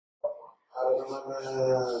Para naman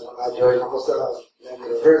maka-join ako sa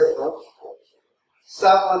verse, no?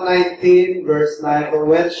 Psalm 119, verse 9, For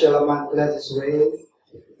when shall a man cleanse his way?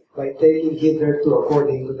 By taking heed thereto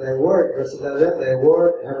according to thy word. Verse 11, Thy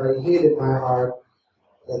word have I hid in my heart,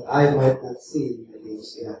 that I might not sin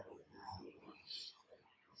against thee.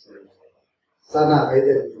 Sana kayo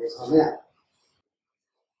din. Verse mamaya.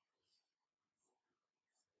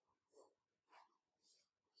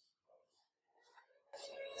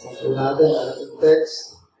 Sample natin ang ating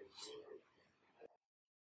text.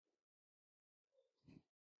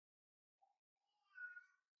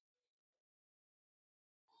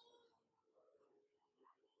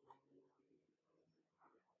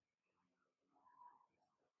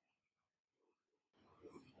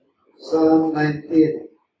 Psalm 19.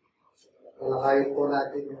 Talakayin po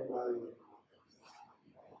natin yung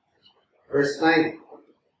verse 9.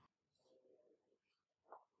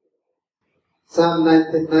 Psalm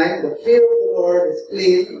 99, The fear of the Lord is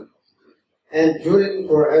clean, enduring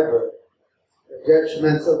forever. The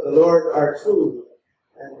judgments of the Lord are true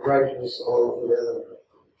and righteous altogether.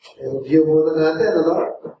 I-review muna natin, ano?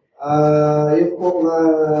 Yung pong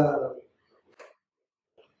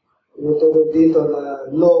inutuloy dito na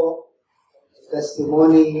law,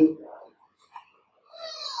 testimony,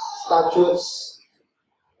 statutes,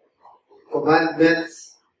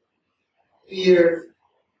 commandments, fear,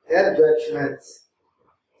 and judgments.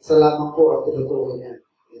 Isa lamang po ang tinuturo niya.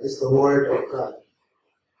 It is the Word of God.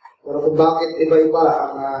 Pero kung bakit iba-iba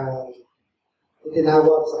ang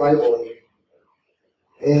itinawag sa Bible,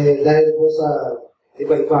 dahil po sa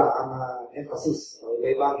iba-iba ang emphasis, o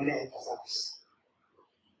iba-iba ang ina-emphasize.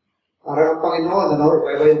 Para ang Panginoon,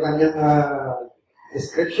 iba-iba yung kanyang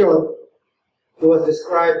description. He was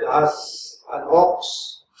described as an ox,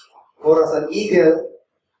 or as an eagle,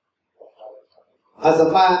 as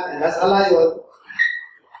a man, and as a lion,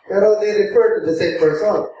 pero they refer to the same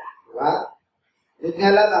person. Diba? Yun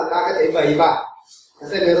nga lang, bakit iba-iba?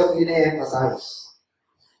 Kasi merong ine-emphasize.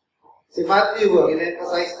 Si Matthew, ang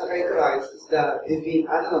ine-emphasize na kay Christ is the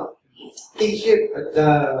divine, kingship, at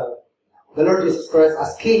the Lord Jesus Christ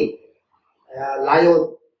as king,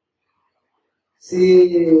 lion. Si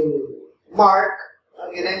Mark,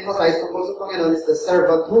 ang ine-emphasize tungkol sa Panginoon is the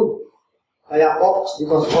servanthood. Kaya ox,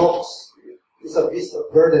 because ox is a beast of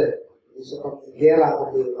burden. Hindi siya pang-gera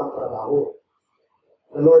kung hindi pang-trabaho.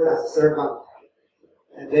 The Lord as a servant.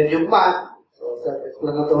 And then yung man, so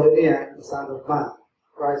self-explanatory niya, the Son of Man.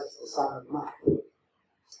 Christ is the Son of Man.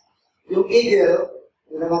 Yung eagle,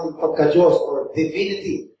 yun namang pagka-Diyos or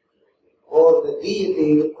divinity or the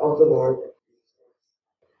deity of the Lord.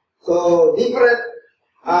 So, different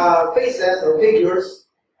faces or figures,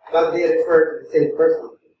 but they refer to the same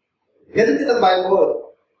person. Ganun din ang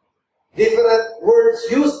Bible. Different words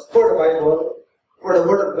used for the Bible, for the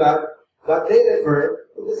Word of God, but they refer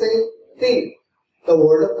to the same thing, the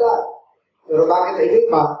Word of God. Pero bakit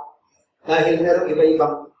iba-iba? Dahil merong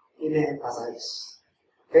iba-ibang ine-emphasize.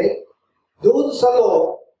 Okay? Doon sa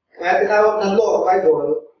law, kaya tinawag ng law,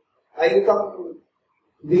 Bible, ay upang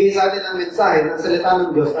bigay sa atin ang mensahe ng salita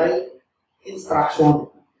ng Diyos ay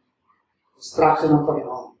instruction. Instruction ng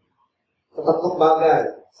Panginoon. Sa tatlong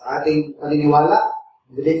bagay, sa ating paniniwala,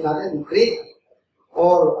 belief natin, creed,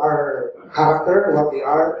 or our character, what we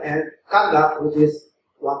are, and conduct, which is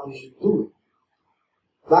what we should do.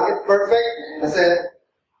 Bakit perfect? Kasi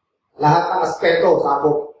lahat ng aspeto,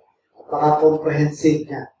 sakop, napaka-comprehensive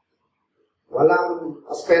niya. Walang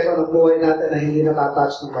aspeto ng buhay natin na hindi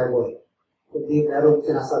natatouch ng Bible. Kundi meron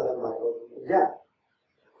sinasabi ng Bible. Yeah.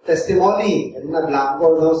 Testimony,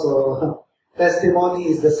 nag-blanco, no? So,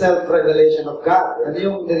 testimony is the self-revelation of God. Ano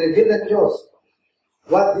yung nireveal ng Diyos?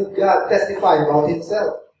 What did God testify about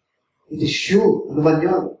Himself? It is true. Ano man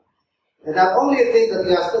yun? And not only things that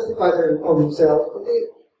He has testified of Himself,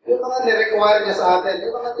 kundi yung mga nirequire niya sa atin,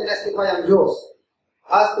 yung mga tinestify ang Diyos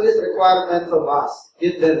as to His requirements of us.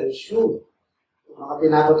 Yun din is true. Yung mga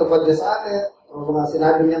pinapatupad niya sa atin, yung mga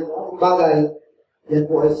sinabi niya kung bagay, yan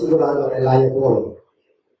po ay sigurado reliable.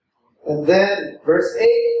 And then, verse 8,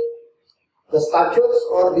 the statutes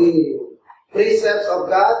or the precepts of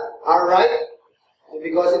God are right. And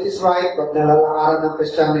because it is right, pag nalalakaran ng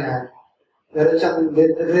Kristiyano yan, meron siyang,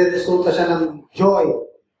 resulta siya ng joy,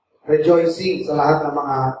 rejoicing sa lahat ng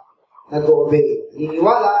mga nag-o-obey.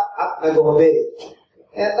 Naniniwala at nag-o-obey.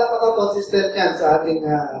 And dapat ang consistent yan sa ating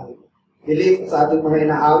belief, sa ating mga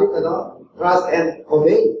inaawit, trust and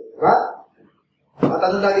obey. Right? At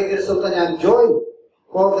ano naging resulta niyan? Joy.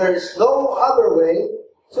 For there is no other way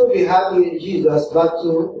to be happy in Jesus but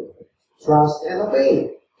to trust and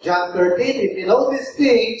obey. John 13, if you know these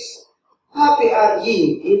things, happy are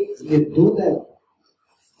ye if you do them.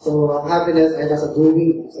 So, ang happiness ay nasa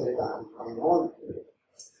doing ng salita ng Panginoon.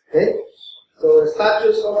 Okay? So, the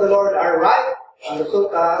statutes of the Lord are right, and the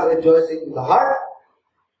resulta rejoicing in the heart.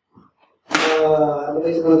 Ano ba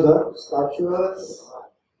yung sunod doon? Statutes.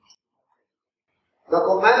 The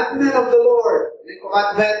commandment of the Lord. The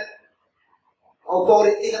commandment,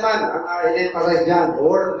 authority naman, ang in-emphasize dyan. The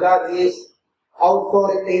word of God is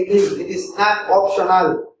authoritative. It is not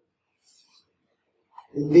optional.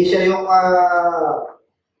 Hindi siya yung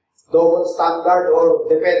double standard or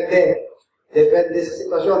depende. Depende sa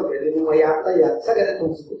sitwasyon. Pwede mo mayata yan sa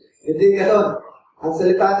ganitong sitwasyon. Hindi ganoon. Ang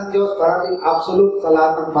salita ng Diyos parang absolute sa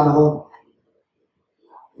lahat ng panahon.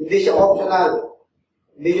 Hindi siya optional.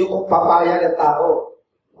 Hindi yung kung papayag ng tao.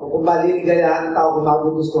 O kung maliligayahan ng tao, kung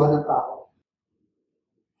magugustuhan ng tao.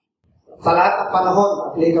 Sa lahat ng panahon,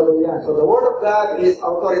 applicable yan. So the Word of God is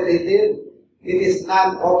authoritative. It is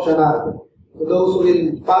non-optional. To those who will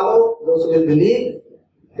follow, those who will believe,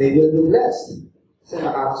 they will be blessed. Kasi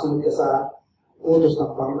nakakasunod ka sa utos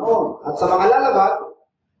ng Panginoon. At sa mga lalabag,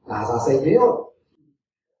 nasa sa inyo yun.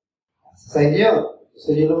 Sa inyo. Gusto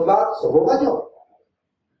nyo lumabag, subukan nyo.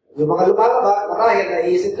 Yung mga lumalabag, marahil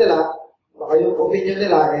naiisip nila, baka yung opinion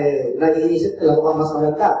nila, naiisip nila kung mas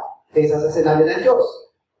maganda kaysa sa sinabi ng Diyos.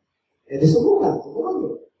 Di subukan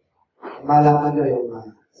nyo. Malaman nyo yung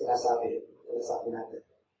sinasabi natin.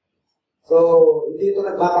 So, hindi ito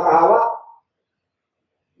nagmapakahawa.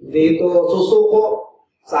 Hindi ito susuko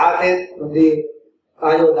sa atin, kundi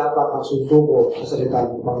tayo dapat magsusuko sa salita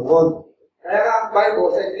ng Panginoon. Kaya nga ang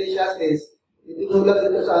Bible sa Ecclesiastes, hindi tulad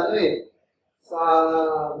dito sa sa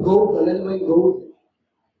gold. Alam mo yung gold?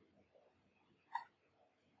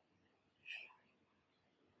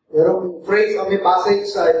 Merong phrase o may passage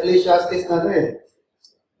sa Ecclesiastes na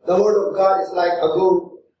the word of God is like a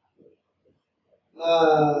gold.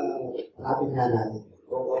 Hanapin nga natin.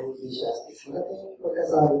 Kung ano Ecclesiastes. Maganda yung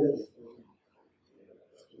pagkasabi doon.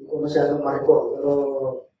 Hindi ko masyadong mariko, pero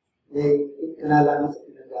may kanalaman sa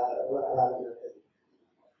pinag-aaralan natin.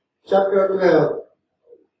 Chapter 12.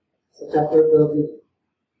 Sa chapter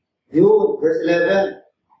 12. Yun, verse 11.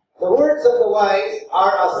 The words of the wise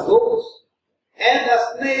are as goats, and as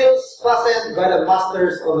nails fastened by the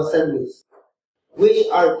masters of assemblies, which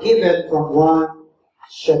are given from one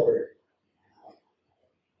shepherd.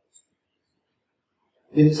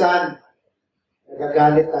 Minsan,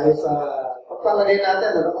 nagagalit tayo sa pagpalagay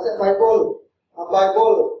natin. Kasi ang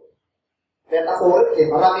Bible, metaphoric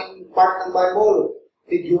Maraming part ng Bible,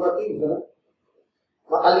 figurative.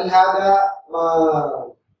 Makalinghaga,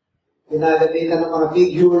 ginagamitan ng mga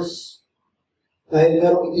figures dahil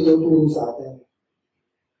merong itinuturo sa atin.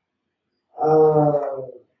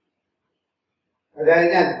 Kagaya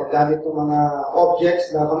niyan, paggamit ng mga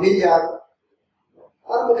objects na familiar,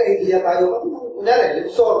 para magka-idea tayo. Kunyari,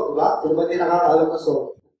 yung sword, diba? Sino ba din nakakaalam ng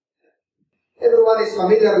sword? Everyone is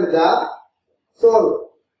familiar with the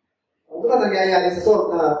sword. Ano ba nangyayari sa sword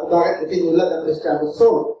na kung bakit itinulad ang Kristiyano sa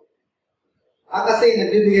sword? Ang kasi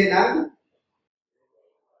nagbibigay ng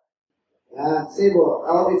sabor.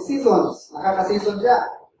 Tawag it seasons. Nakaka-season siya.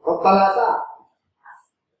 Pagpalasa.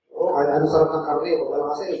 Kahit ano sarap ng karne,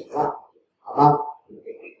 wala kasi. Amang.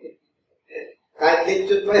 Kahit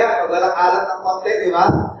lechon pa yan, walang alat ng konti, di ba?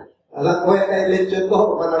 Alam ko yan kahit lechon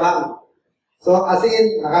mo, panalang. So,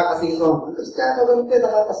 asin, nakaka-season. Ang Kristiyano, ganun din,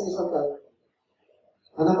 nakaka-season tayo.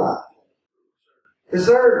 Ano ba?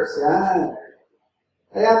 Preserves, yan.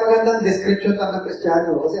 Kaya magandang description lang ng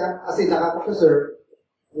Kristiyano. Kasi ang asin, nakaka-preserve.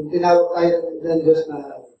 Yung tinawag tayo ng Diyos na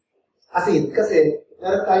asin. Kasi,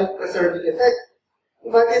 meron tayong preserving effect.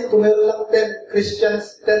 Imagine, kung meron lang 10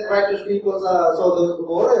 Christians, 10 righteous people sa Sodom and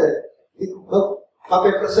Gomorrah,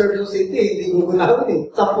 mape-preserve yung city, hindi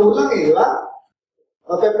gugunawin 10 lang di ba?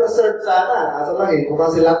 Mape-preserve sana. Asa lang kung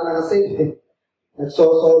kasi lahat na safe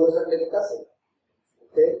Nagsosolo sa ligtas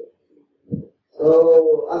Okay? So,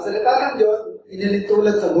 ang salita ng Diyos,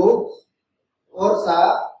 inilintulad sa goats or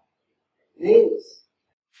sa nails.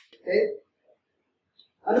 Okay?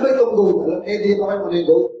 Ano ba itong goat? Di ba kayo yung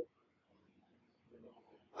goat?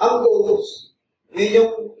 Ang goats, yun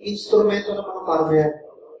yung instrumento ng mga farmer.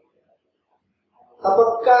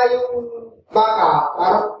 Kapag yung baka,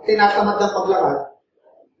 parang tinatamad ng paglakad,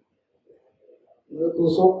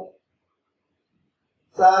 tusok.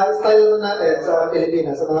 Sa style natin, sa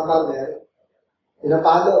Pilipinas, sa mga farmer,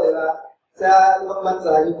 pinapalo, di ba? Sa ibang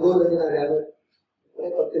bansa, yung goal na ginagawa.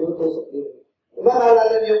 Pero pag tinutusok dito. Diba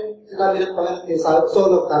naalala niyo yung sinabi ng Panginoon kay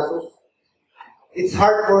Saul of Tarsus? It's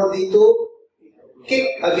hard for thee to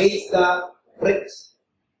kick against the pricks.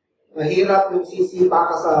 Mahirap yung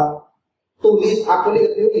sisipa ka sa tulis. Actually,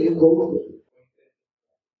 ito yung goal.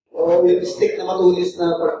 O yung stick na matulis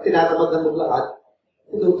na tinatamad ng maglakad.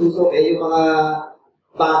 tinutusok, eh yung mga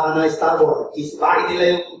baka na stabo, ispahin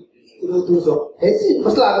nila yung tinutusok. Eh,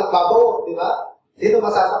 mas lalong babaw, di ba? Sino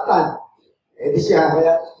masasaktan? Eh, di siya.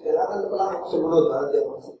 Kaya, kailangan ko lang ako sumunod para di ako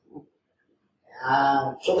masaktan.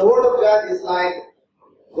 So, the Word of God is like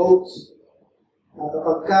goats.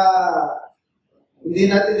 Kapag ka hindi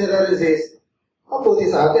natin nire-resist, mabuti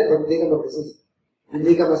sa atin pag hindi ka mag-resist.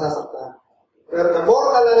 Hindi ka masasaktan. Pero the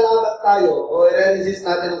more nalalaban tayo o i-resist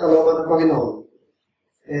natin ang kalooban ng Panginoon,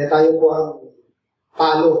 eh, tayo po ang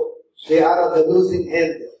palo. We are at the losing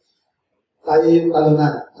end. Tayo yung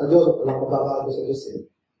talunan. Sa Diyos, walang mababago sa Diyos.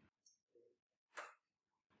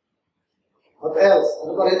 What else?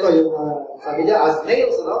 Ano pa rito? Yung, sabi niya, as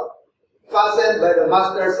nails, fastened by the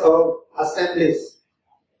masters of assemblies.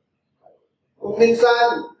 Kung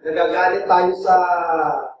minsan, nagagalit tayo sa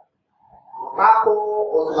pako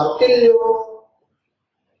o sa martilyo,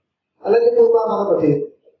 alam niyo po ba, mga kapatid?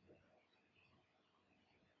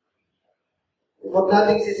 Huwag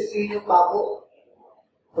nating sisisihin yung pako.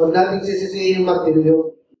 Huwag nating sisisihin yung martilyo.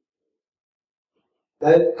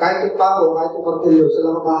 Dahil kahit yung pako, kahit yung martilyo,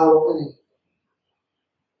 sila ang mahawak yun eh.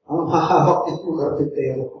 Ang mahawak din yung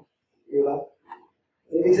karpintero. Di ba?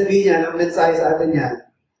 Ibig sabihin niya, ang mensahe sa atin yan,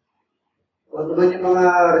 kung ano man yung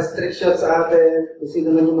mga restrictions sa atin, kung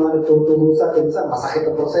sino man yung mga nagtutulong sa atin, masakit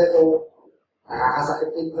ang proseso, nakakasakit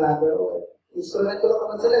din ka, pero instrumento lang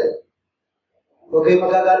naman sila eh. Huwag kayo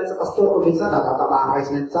magagalit sa pastor kung minsan natatamaan kayo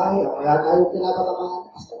sa mensahe, o kaya tayo pinatatamaan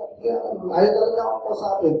ng pastor. Ayaw talaga ako po sa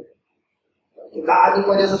atin. Ikaanin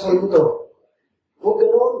pa niya sa sweldo to. Huwag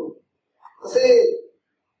ganun. Kasi,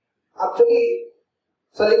 actually,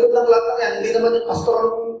 sa likod ng lahat yan, hindi naman yung pastor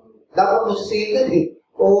ang dapat mo sisihin eh.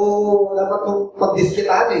 O dapat mong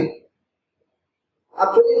pagdiskitahan eh.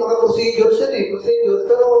 Actually, mga procedures yan eh. Procedures.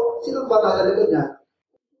 Pero, sino ba nasa likod niya?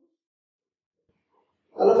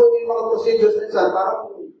 Alam mo yung mga procedures minsan,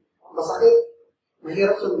 parang masakit.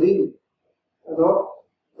 Mahirap sundin. Pero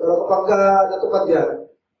kapag natupad yan,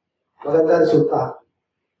 maganda resulta.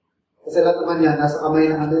 Kasi lahat naman yan, nasa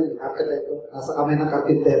kamay ng arkitekto, nasa kamay ng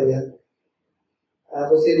karpintero yan.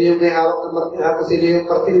 Kung sino yung may hawak ng martilyo, kung sino yung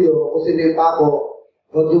martilyo, kung sino yung pako,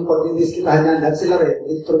 huwag yung pagdidiskitahan yan, dahil sila rin,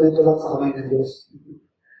 instrumento lang sa kamay ng Diyos.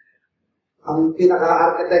 Ang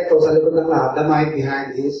pinaka-arkitekto sa likod ng lahat, the mind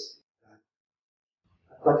behind is,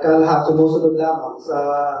 pagka lahat sumusunod lamang sa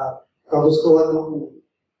kagustuhan ng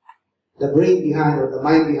the brain behind or the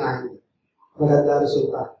mind behind, maganda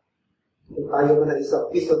resulta. Kung tayo man na isang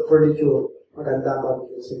piece of furniture, maganda ang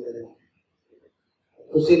resulta nila.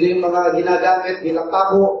 Kung sino yung mga ginagamit bilang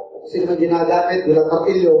pako, kung sino yung ginagamit bilang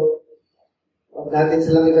martilyo, huwag natin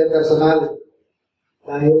silang ibang personal.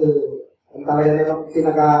 Dahil ang talaga namang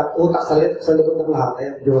pinaka-utak sa likod ng lahat ay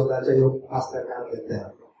ang Diyos dahil siya yung master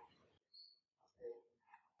carpenter.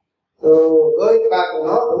 So, going back,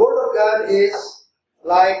 the Word of God is the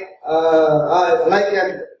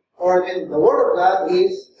Word of God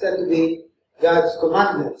is said to be God's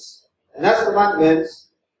commandments. And as commandments,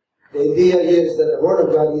 the idea here is that the Word of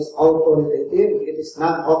God is authoritative, it is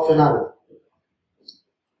non-optional.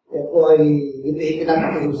 Yan po ay hindi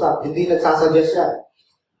pinag-usap, hindi nagsasuggest siya.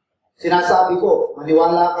 Sinasabi ko,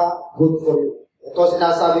 maniwala ka, good for you. Ito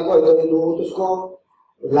sinasabi ko, ito inuutos ko,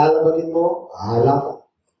 lalabanin mo, bahala ka.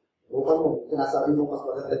 Bukan mo, sinasabi mo mas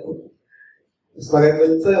maganda ko. Mas maganda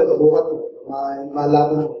yun sa'yo, subukan mo,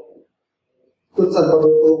 malaman mo. Kung saan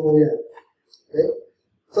pagbuto mo yan. Okay?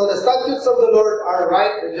 So the statutes of the Lord are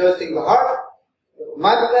right, rejoicing the heart. The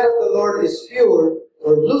commandment of the Lord is pure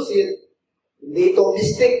or lucid. Hindi ito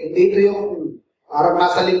mystic, hindi ito yung parang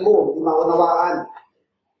nasa limbo, hindi maunawaan.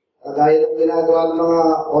 Kagaya ng ginagawa ng mga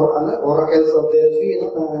oracles of Delphi,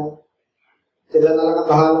 sila na lang ang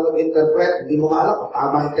bahala mag-interpret, hindi mo maalam kung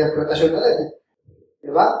tama interpretasyon na rin.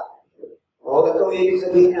 Diba? O, ganito ang ibig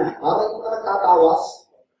sabihin niya. Bakit mo ka nagtatawas?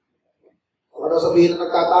 Kung ano sabihin na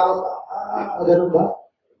nagtatawas, ganun ba?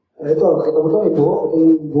 Ito, nakita mo ito, may buhok, ito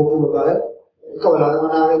yung buhok ng babae. Ikaw, wala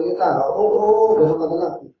naman nakikita. Oo, ganun ka na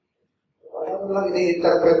lang. Ano lang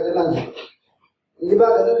ini-interpret nila. Hindi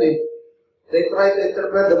ba ganun eh? They try to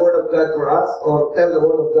interpret the Word of God for us, or tell the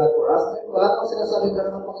Word of God for us. Wala namang sinasabing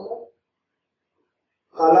ganun ng Panginoon.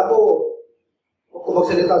 Kala mo, kung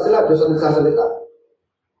magsalita sila, Diyos ang nagsasalita.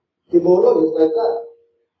 Timolo, yung like that.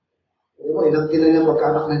 Hindi mo, inangkin na niya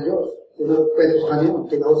pagkaanak ng Diyos. Sinagpento sa kanya,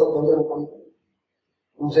 kinausap ko siya ng Panginoon.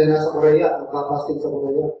 Nung siya nasa Korea, nagpapasting sa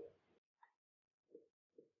Korea.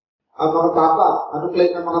 Ang mga papa, anong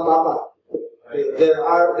claim ng mga papa?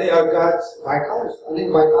 They are God's vicars. Ano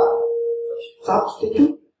yung vicar?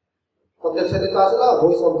 Substitute. Pag nagsalita sila,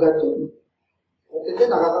 voice of God yun. At hindi,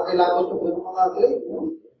 nakakakilabot yung mga claim.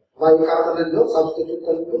 Vicar ka ng Diyos, substitute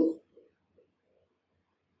ka ng Diyos.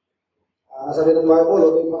 Sabi ng Bible,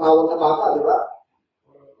 huwag kayong patawag na papa, di ba?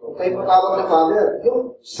 Huwag kayong patawag na father.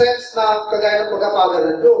 Yung sense na kagaya ng pagka-father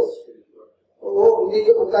ng Diyos. Oo, hindi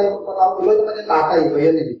ko huwag kayong patawag. Iba naman yung tatay, iba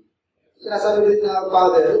yan eh. Sinasabi din na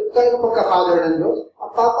father, huwag kayong pagka-father ng Diyos.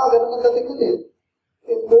 Ang papa, ganun ang dating ko din.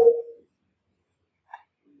 Yung book.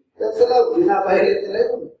 Kaya sila, binabahilit nila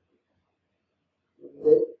yun.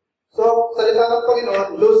 Okay? So, salita ng Panginoon,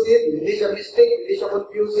 lucid, hindi siya mistake, hindi siya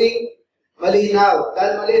confusing, malinaw.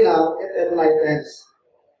 Dahil malinaw, it enlightens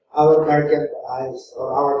our darkened eyes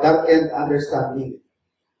or our darkened understanding.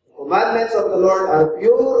 The commandments of the Lord are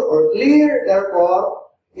pure or clear,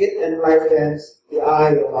 therefore, it enlightens the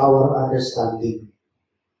eye of our understanding.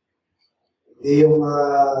 Hindi yung,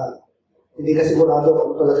 hindi ka sigurado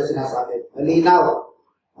kung talaga sinasabi. Malinaw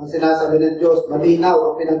ang sinasabi ng Diyos, malinaw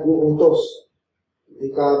ang pinag-uutos.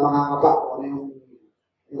 Hindi ka makakapa kung ano yung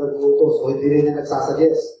pinag-uutos o hindi rin yan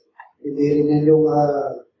nagsasuggest. Hindi rin yan yung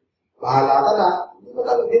bahala ka na.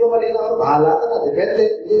 Hindi mo malinaw, bahala ka na.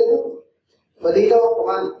 Depende. Hindi ka nun. Malinaw ang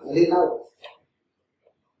kuman. Malinaw.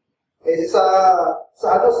 Kasi sa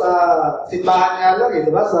simbahan nga lang eh, di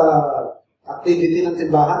ba? Sa activity ng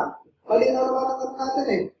simbahan. Malinaw naman ang natin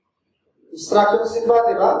eh. Instruction sa simbahan,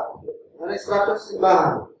 di ba? Ano instruction sa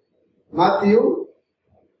simbahan? Matthew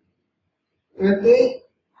 20,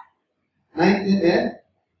 19 and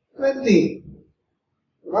 20.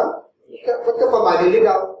 Diba? Ba't ka pa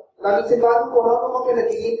maliligaw? Lagi simbahan kung ano mga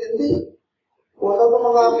pinag-iintindi. Kung ano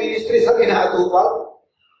mga ministries ang inaatupag.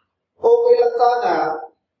 Okay lang sana,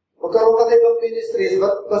 magkaroon ka na ibang ministries,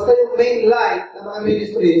 basta yung main line ng mga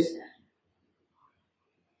ministries,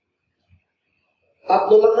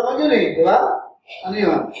 tatlo lang naman yun eh, di ba? Ano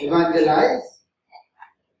yun? Evangelize,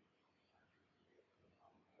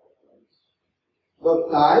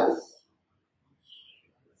 baptize,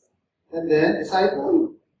 and then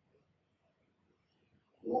disciple.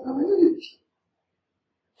 Ano naman yun eh?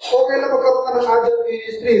 Okay lang magkaroon ka ng adult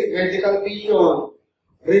ministries, medical vision,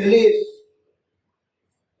 relief,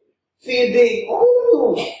 feeding, okay lang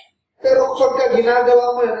yun. Pero kapag ka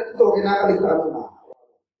ginagawa mo yan, ito, kinakaligtaan mo na.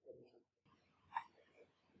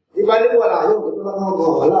 Di ba wala yun? Ito lang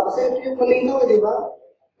ako wala. Kasi ito yung malinaw eh, di ba?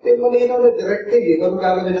 Ito yung malinaw na directive eh. Kung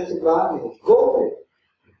gagawin ng simbahan eh. Go!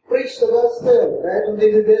 Preach the gospel. Kahit hindi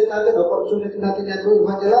bibes natin, opportunity natin yan to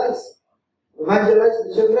evangelize. Evangelize the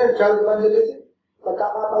children, child evangelism.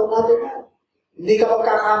 Pagkakataon natin yan. Hindi ka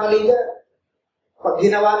magkakamali dyan. Pag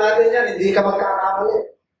ginawa natin yan, hindi ka magkakamali.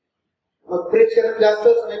 Mag-preach ka ng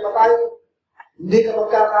gospel sa may patay. Hindi ka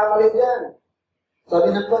magkakamali dyan.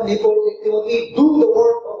 Sabi ng Paul Timothy, do the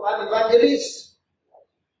work of an evangelist.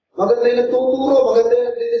 Maganda yung nagtuturo, maganda yung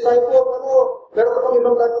nagdi-disciple, pero kapag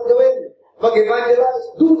ibang dapat gawin, mag-evangelize,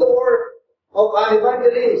 do the work of an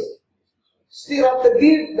evangelist. Stir up the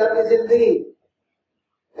gift that is in thee.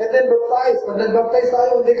 And then baptize. Pag nag-baptize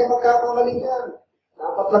tayo, hindi ka magkakamali yan.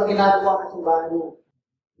 Dapat lang ginagawa ng simbahan niyo.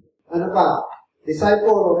 Ano pa?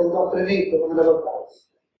 Disciple or indoctrinate kung mga nabaptize.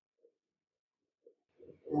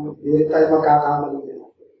 Hindi tayo magkakamali yan.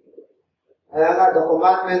 Kaya nga, the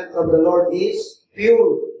commandment of the Lord is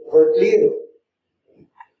pure or clear.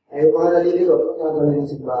 Ay, yung mga naliligaw, ano gagawin ng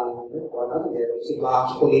simbahan? Ano,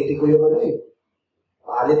 simbahan politiko yung ano eh.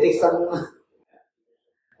 Politics ang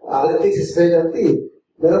politics specialty.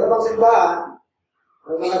 Meron namang simbahan,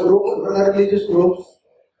 ang mga group, mga religious groups,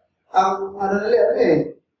 ang ano nila,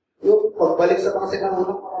 yung pagbalik sa mga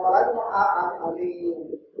sinangunang mga marami, mga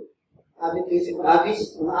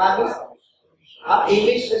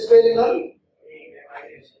English spelling nun?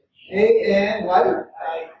 A-N-Y?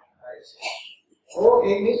 Oh,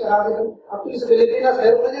 English, actually sa Pilipinas,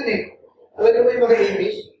 meron na yan eh. Alam niyo ba yung mga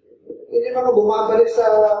English? Yun yung mga bumabalik sa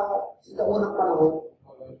unang panahon.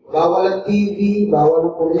 Bawal ang TV,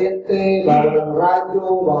 bawal ang kuryente, bawal ang radyo,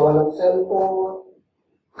 bawal ang cellphone.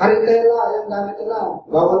 Karitela, yung gamit nila.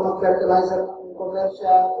 Bawal mag-fertilizer ng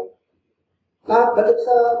commercial. Lahat, balik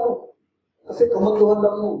sa kasi kamunduhan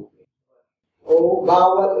lang yun. O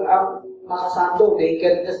bawal ang nakasando,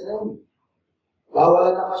 nakedness na yun.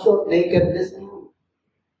 Bawal ang nakashort, nakedness na yun.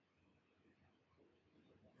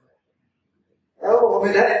 Ewan ko, kung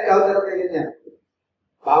may na-encounter kayo ganyan.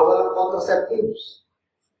 Bawal ang contraceptives.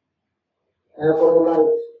 For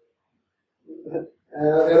life.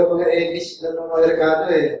 Pero mga English na mga Amerikano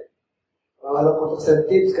eh. Bawal ang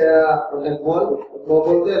contraceptives, kaya pag nag-mall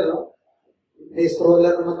din, no? May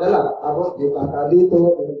stroller naman dala. Tapos, di pa ka dito,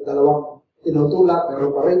 dalawang tinutulak,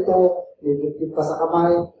 meron pa rito, may bitbit pa sa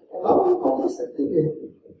kamay. Bawal ang contraceptive eh.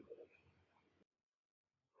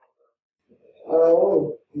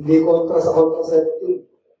 Hindi kontra sa contraceptive.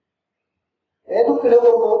 Anong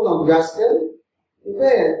pinag-promote ng gospel? Iba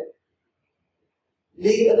eh.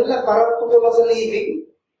 ano lang, parang tungkol sa living.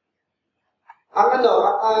 Ang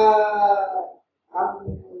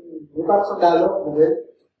yung parang sundalo,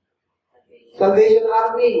 Salvation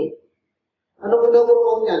Army. Ano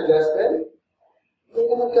pinag-promote niyan? Gospel? Hindi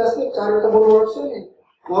naman gospel, charitable works yun eh.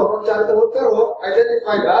 More on charitable, pero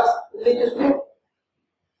identified as religious group.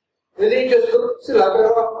 Religious group sila,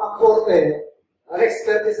 pero ang forte, ang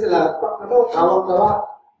expertise nila, tawag gawa.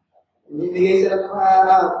 Ibigay sila ng mga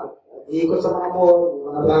ikot sa mga mall,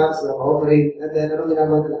 mga bags, mga offering, and then anong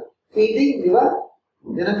ginagawa nila? Feeding, di ba?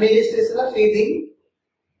 Yan ang ministry sila, feeding.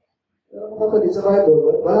 Pero mga pwede sa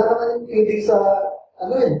Bible, wala naman yung feeding sa,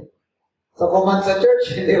 sa command sa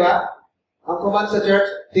church, di ba? Ang command sa church,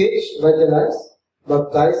 teach, evangelize,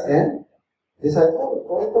 baptize, and disciple.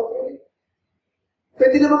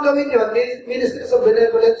 Pwede naman gawin yun, ministry of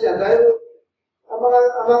benevolence yan, dahil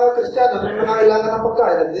ang mga Kristiyano, may mga kailangan ng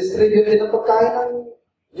pagkain, nag-distribute din ng pagkain ng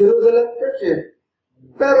Jerusalem Church eh.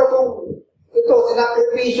 Pero kung ito,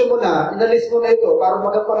 sinakripisyo mo na, inalis mo na ito, para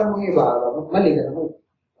magamparan mong iba, mali ka naman.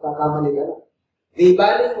 Kakamali ka na. Di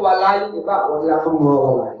baling wala yung iba, wala kang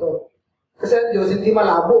mawawala ito. Kasi ang Diyos, hindi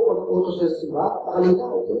malabo kung utos niya sa iba, pakalina,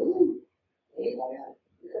 okay naman. Kalina yan.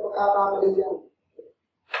 Hindi ka magkakamali yan.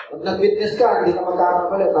 Pag nag-witness ka, hindi ka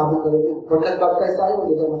magkakamali, tamang gawin yan. Pag nag-baptize tayo,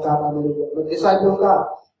 hindi ka magkakamali yan. Mag-disciple ka,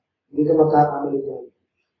 hindi ka magkakamali yan.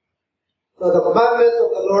 So the commandments of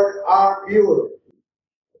the Lord are pure,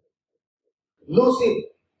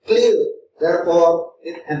 lucid, clear, therefore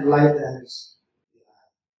it enlightens.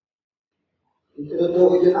 Yung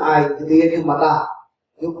tinutukoy yun ay, hindi yan yung mata,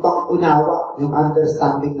 yung pang-unawa, yung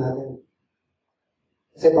understanding natin.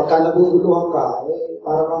 Kasi pagka nabubuluhan ka,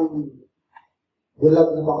 parang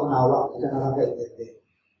bulag na pang-unawa, hindi ka nakakaintindi.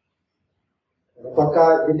 Pero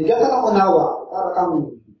pagka binigyan ka ng unawa, parang kang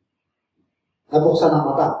nabuksan ng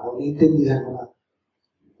mata, o iintindihan mo na.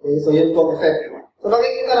 Okay, so yun po ang effect. So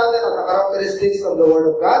makikita natin ang characteristics of the Word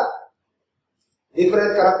of God,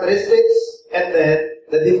 different characteristics, and then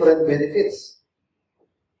the different benefits.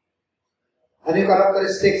 Ano yung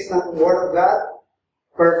characteristics ng Word of God?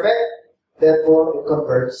 Perfect, therefore it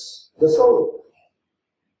converts the soul.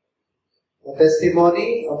 The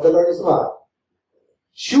testimony of the Lord is what?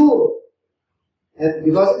 Sure. And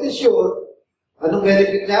because it is sure, anong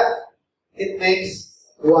benefit niya? It makes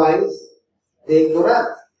wise the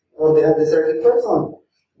ignorant or the undiscerning person.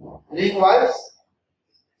 Ano yung wise?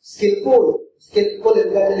 Skillful. Skillful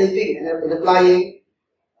in godly living and in applying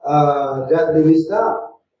godly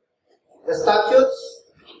wisdom. The statutes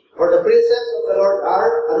or the precepts of the Lord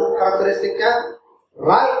are, anong characteristic niya?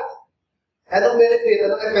 Right. Anong benefit?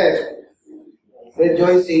 Anong effect?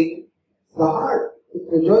 Rejoicing the heart. It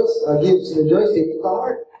gives rejoicing to the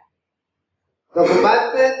heart. The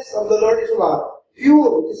commandments of the Lord is what?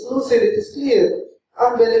 Pure, it is lucid, it is clear.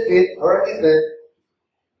 Ang benefit or an effect,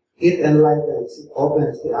 it enlightens, it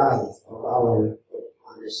opens the eyes of our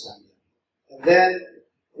understanding. And then,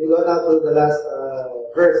 we go now to the last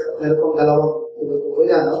verse. Meron pong dalawang tuloy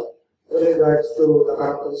yan, no? With regards to the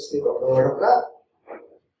characteristic of the Word of God.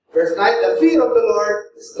 Verse 9, the fear of the Lord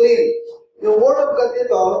is clean. Yung Word of God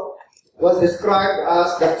dito was described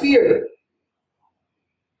as the fear.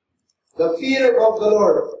 The fear of the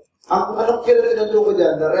Lord. Anong fear na tinutukoy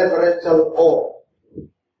dyan? The reverential awe.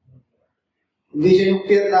 Hindi siya yung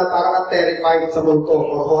fear na parang terrified sa multo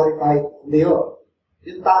or horrified. Hindi yun.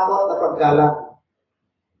 Yung takot na paggalang.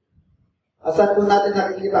 Asan po natin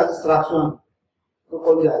nakikita ang instruction?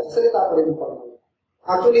 Tungkol dyan. Salita pa rin yung Panginoon.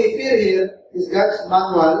 Actually, fear here is God's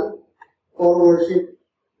manual for worship.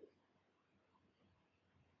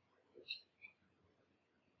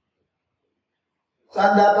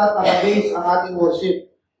 Saan dapat nakabase ang ating worship?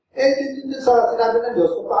 Dito sa sinabi ng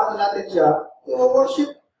Diyos, kung paano natin siya i-worship.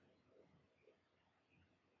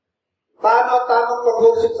 Paano ang tamang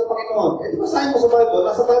pag-worship sa Panginoon? Di ba sahin mo sa Bible?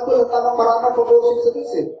 Nasa Bible ang tamang paraan ng pag-worship sa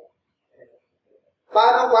Diyos eh.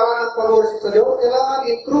 Paano ang paraan ng pag-worship sa Diyos? Kailangan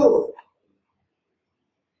in truth.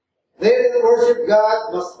 They that worship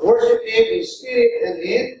God must worship Him in spirit and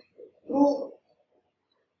in truth.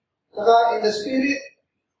 Saka in the spirit,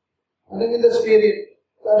 ano in the spirit?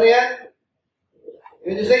 Ano yan?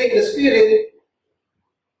 When you say in the spirit,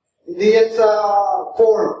 hindi yan sa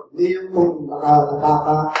form. Hindi yung kung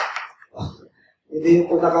hindi yung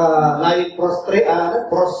kung naka-lying prostrate,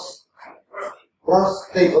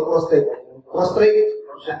 prostrate.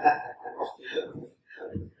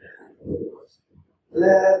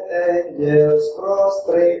 Let angels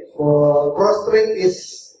prostrate for... Prostrate is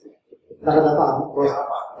nakadapa.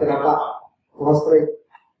 Prostrate.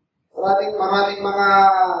 Maraming mga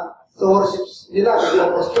sa worships nila, hindi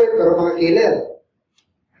prostrate, pero mga killer.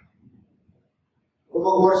 Kung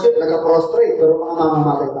mag-worship, nagka-prostrate, pero mga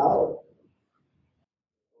mamamatay tao.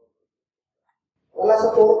 Wala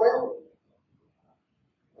sa forma yun.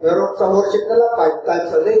 Pero sa worship nila, 5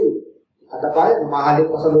 times a day. At pa yun, mahalin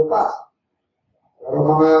pa sa lupa. Pero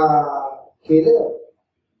mga killer,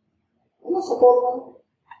 wala sa forma yun.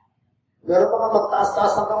 Pero mga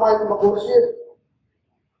magtaas-taas ng kamay kung mag-worship.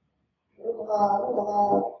 Pero mga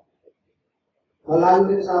malayo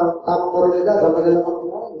din sa tamang moralidad, ang kanilang mga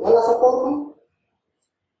wala sa forma.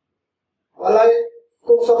 Wala yun.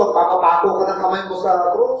 Kung sa magpapapako ka ng kamay mo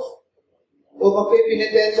sa cross, o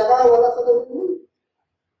magpipinitensya ka, wala sa gawin mo.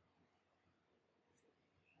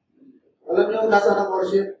 Alam niyo, nasa ng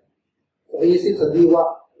worship? Sa isip, sa diwa.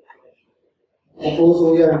 Sa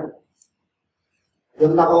puso yan.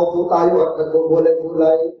 Yung nakaupo tayo at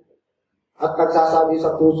nagbubulay-bulay at nagsasabi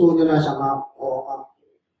sa puso niyo na siya nga, oo nga.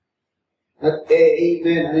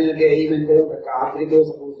 Nag-amen. Ano yung nag-amen kayo? Nagka-agree kayo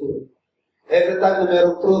sa puso. Every time na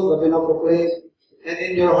merong truth na pinaproclaim, and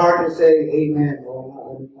in your heart you say, amen. Oo nga,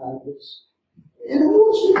 yan ang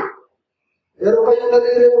worship. Pero kayo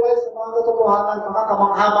nare-realize sa mga katotohanan, mga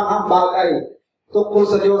kamanghamanghang bagay tungkol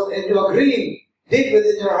sa Diyos, and you agree, deep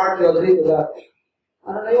within your heart, you agree with that.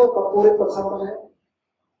 Ano na yun? Pagpuri, pagsama na yun.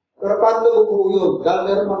 Pero paano nabubuo yun? Dahil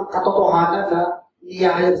meron mga katotohanan na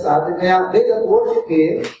iyayag sa atin. Kaya they that worship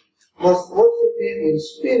Him must worship Him in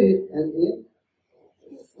spirit and in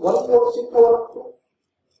walang worship na walang truth.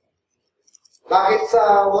 Bakit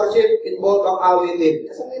sa worship involved ang awitin?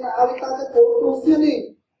 Kasi may naawit natin, puro truth yun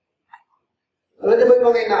eh. Alam niyo ba yung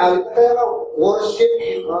mga inaawit? Kaya ka, worship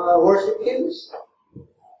hymns.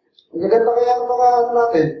 Ang gaganda kaya ng mga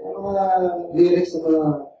natin, ang mga lyrics ng mga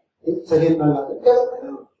sa hymn natin. Kaya na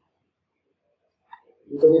yun.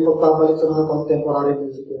 Dito may pagpapalit sa mga contemporary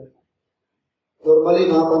music yun. Normally,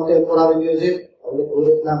 mga contemporary music,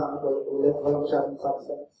 ulit-ulit lang, ulit-ulit, walang masyadong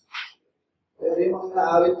substance. Pero yung mga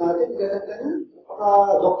inaawit natin, gaganda yun.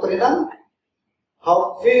 Napaka-doctrinal.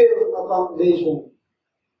 How firm a foundation.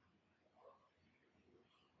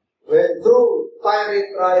 When through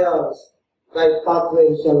fiery trials, thy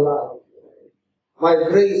pathway shall lie. My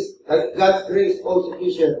grace, God's grace, all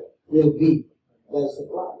sufficient, will be thy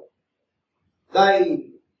supply. Thy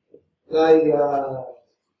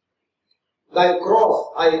cross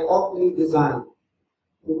I only design.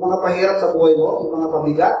 Yung mga pahirap sa buhay mo, yung mga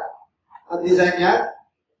pabigat, ang design niya,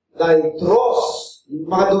 thy dross, yung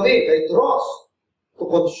mga dumi, thy dross to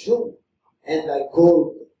consume, and thy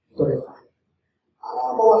gold to refine.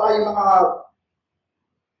 Mawala yung mga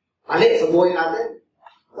mali sa buhay natin.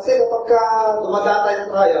 Kasi kapag dumadaan tayo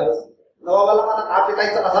ng trials, nawawala ka ng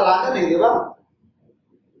appetite sa kasalanan eh, di ba?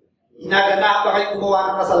 Inaganahan ba kayong gumawa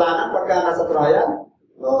ng kasalanan pagka nasa trial?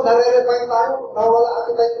 No, nare-refine tayo. Nawawala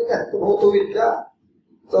appetite ka, tumutuwid ka.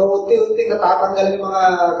 So, unti-unti natatanggal yung mga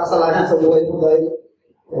kasalanan sa buhay mo dahil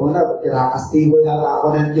una, kinakastigo yata ako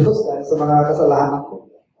ng Diyos dahil sa mga kasalanan ko.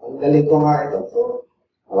 Ang galing ko nga ito. So,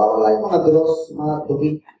 nawawala yung mga dross, mga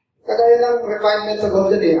dumi. Kagaya ng refinement sa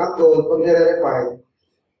gold yan eh. Ang gold, pag nire-refine,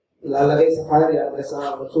 ilalagay sa fire yan,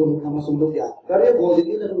 sa masunog na masunog yan. Pero yung gold,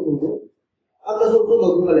 hindi nasusunog. Ang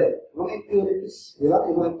nasusunog, yung mali, mga impurities. Di ba?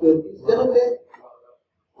 Yung mga impurities. Ganun din.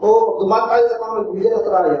 O, pag dumaan tayo sa mga nagbibigyan na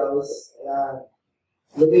trials, ayan,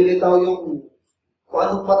 lumilitaw yung kung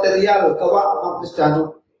anong material gawa ang mga Kristiyano.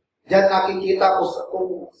 Diyan nakikita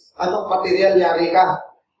kung anong material yari ka.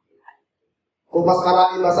 Kung mas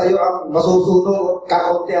marami ba sa'yo ang masusunog,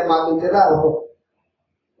 kakaunti ang matitira, o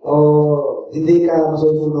hindi ka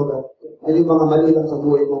masusunog. Ay yung mga mali lang sa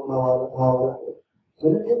buhay mong mawawala.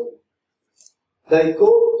 Ganun yun. Dahil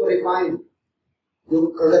go to refine.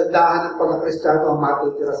 Yung kagandahan ng pagka-Kristiyano ang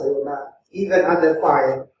matitira sa'yo na even under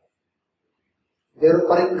fire, meron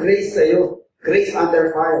pa rin grace sa'yo. Grace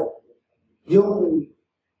under fire. Yung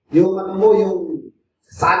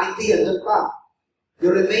sanity, andun pa. You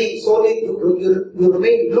remain solid, you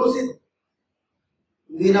remain lucid.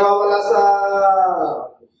 Hindi nawawala sa,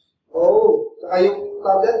 saka yung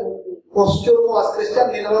posture mo as Christian,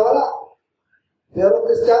 hindi nawawala. Pero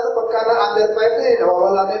Kristiyano, pagka na-under fire na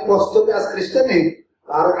nawawala na yung posture niya as Christian eh.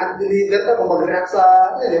 Parang unbeliever na kung mag-react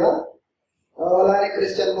sa, di ba? Nawawala na yung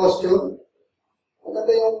Christian posture.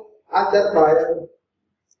 Maganda yung under fire.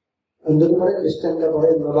 Andun pa rin, Christian ka pa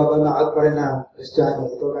rin, mababanaag pa rin na Kristiyano.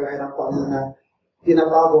 Ito kagaya ng Panginoon na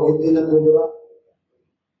tinapago, hindi nagbubura.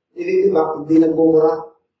 Ilitibak, hindi nagbubura.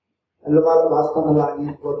 Ang lumalabas ka na lagi,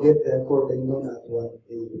 forgive them for they know not what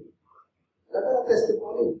they do. Ganda ng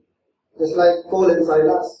testimony. Just like Paul and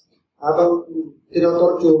Silas. Habang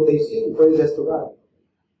tinotorture, they sing praises to God.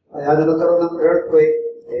 Ay ano nagkaroon ng earthquake,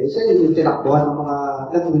 siya yung tinakbuhan ng mga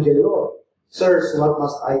nangyayari. Sirs, what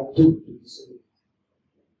must I do to be saved?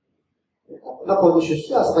 na-conscious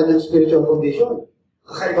siya sa kanyang spiritual condition.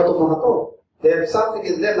 Kakaiba itong mga to. They have something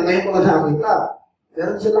in them na ngayon ko na nakita.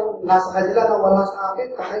 Meron silang nasa kanila na wala sa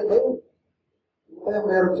akin, kakaiba yun. Kaya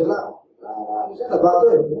meron sila. Ano siya,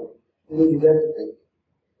 na-bother. Hindi identify.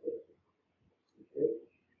 Okay.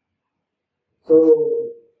 So,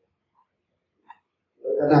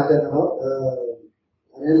 look natin,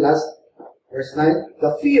 and then last, verse 9,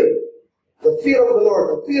 the fear of the Lord.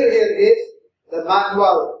 The fear here is the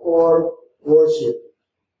manual for worship.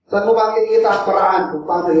 Saan mo makikita ang paraan kung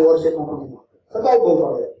paano i-worship ng Panginoon? Sa Bible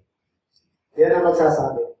pa rin. Yan ang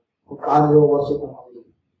magsasabi kung paano i-worship ng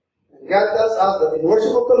Panginoon. And God tells us that in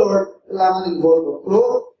worship of the Lord, kailangan involved of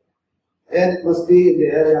truth, and it must be in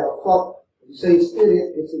the area of thought. When you say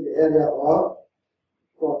spirit, it's in the area of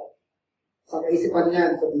thought. Sa kaisipan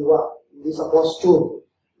niyan, sa diwa, hindi sa costume,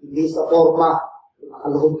 hindi sa forma.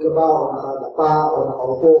 Nakaluhod ka ba, o nakadapa, o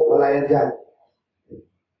nakaupo, wala yan dyan.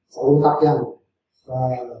 Sa utak yan, sa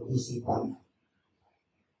isipan.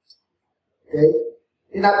 Okay?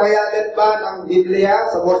 Pinapayagan ba ng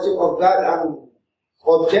Biblia sa worship of God ang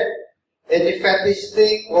object? Any fetish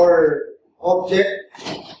thing or object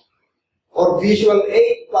or visual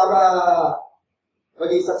aid para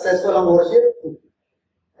maging successful ang worship?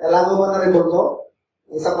 Kailangan mo na rin mo ito?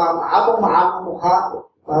 Isang maamong mukha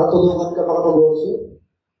para tulungan ka makapag-worship?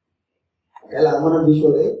 Kailangan mo ng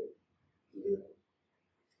visual aid?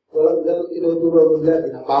 Walang ganun tinuturo ng God.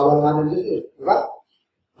 Pinabawal nga ng Diyos eh. Diba?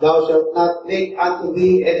 Thou shalt not make unto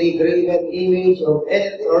thee any graven image of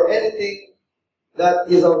anything or anything that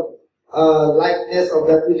is of likeness of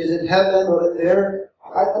that which is in heaven or in the earth.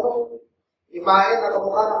 Kahit anong imahe na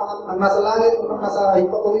kamukha ng nasa langit o ng nasa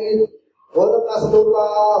hipatuin o ng nasa lupa,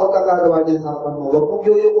 huwag kang gagawa niyan sa harapan mo. Huwag mong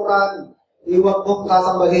yuyukuran, huwag mong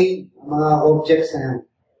sasambahin ang mga objects na yan.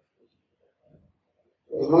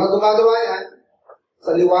 Yung mga gumagawa yan,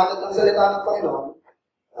 sa liwanag ng salita ng Panginoon,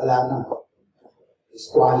 wala na.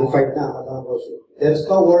 Disqualified na ang worship. There's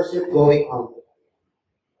no worship going on.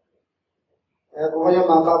 Kaya kung kayo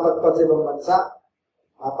mapapadpad sa ibang bansa,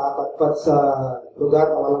 mapapadpad sa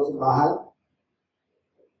lugar na walang simbahan,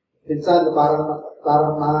 minsan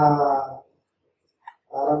parang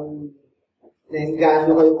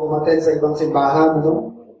naengganyo kayo umaten sa ibang simbahan,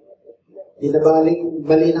 ano? Binabaling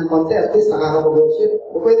bali ng konti, at least nakakapag-worship.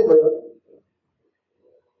 O pwede ba yun?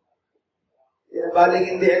 Binabaling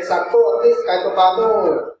hindi eksakto, at least kahit pa paano.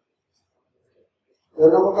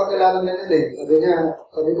 Meron akong kakilala na yun eh.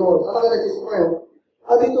 Sabi ko, saan ka nagsisip kayo?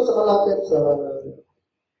 Dito sa malapit sa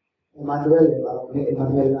Emmanuel eh. Parang may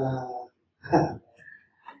Emmanuel na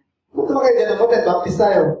Ba't naman kayo dyan naman? Baptist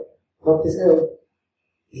tayo. Baptist kayo.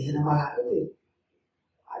 Hindi na malapit eh.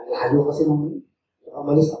 Layo kasi nung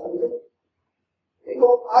malis na kami. Eh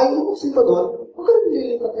kung ayaw mo sipa doon, huwag ka rin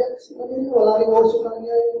nililipat yan. Kasi wala rin worship na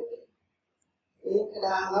nangyari. Eh,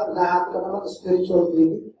 lahat ka naman sa spiritual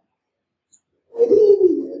feeling. Eh di,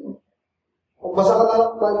 kung basa ka na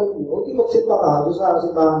lang tayo mo, di magsimba ka doon sa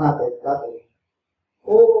simbahan natin dati.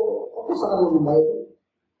 O, kung basa ka lang ng Bible.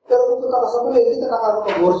 Pero kung punta ka sa muli, hindi ka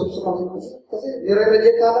nakakapag-worship sa Panginoon. Kasi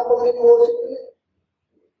nire-reject ka na Panginoon yung worship nila.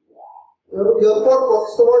 Your purpose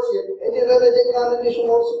is to worship, and nire-reject ka na yung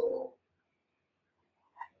worship nila.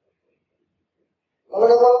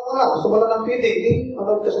 Talagang wala. Gusto mo lang ng feeding, hindi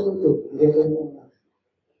manood ka sa YouTube. Hindi ka yung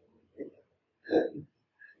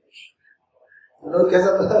manood ka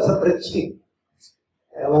sa preaching.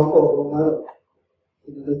 Ewan ko kung ano.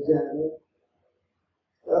 Sinunod dyan.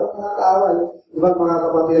 Pero nakakaawa. Ibang mga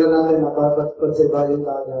kapatiran natin napapatpad sa iba yung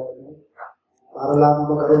gagawin. Para lang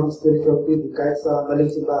magkaroon ng spiritual feeding kahit sa maling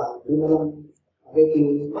simbahan. Doon na lang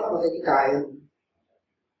makikikain.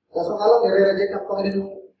 Kaso nga lang, nire-reject ng Panginoon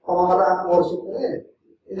yung pamamaraan ng worship nila eh.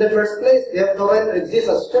 In the first place, they have no right to exist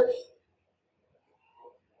as church.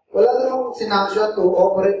 Wala namang sinanction to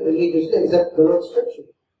operate religiously except the Lord's Church.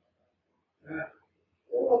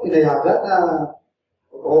 Pero pinayagan na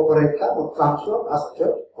mag-operate ka, mag-function as a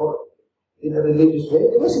church or in a religious way.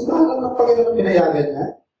 Di ba simbahan lang ng Panginoon pinayagan niya?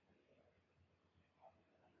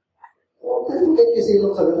 O, tayo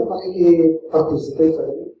makikisilong sa ganun, makikiparticipate sa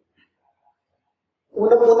ganun.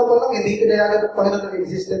 Una-una pa lang, hindi pinayagan ng Panginoon ng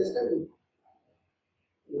existence ka.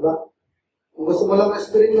 Di ba? Kung gusto mo lang ng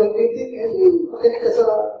spiritual meeting, makinig ka sa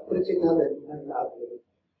preaching natin.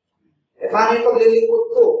 Paano yung paglilingkod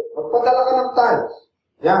ko? Magpadala ka ng tithes.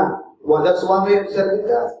 Yan. Well, that's one way of serving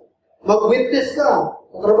God. Mag-witness ka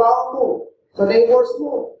sa trabaho mo, sa neighbors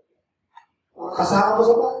mo, kasama mo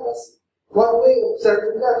sa bahay. That's one way of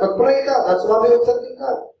serving God. Mag-pray ka. That's one way of serving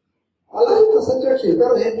God. Alayo ka sa church eh.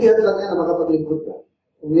 Pero hindi lang yan na makapaglingkod ka.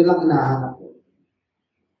 Kung yun lang hinahanap mo.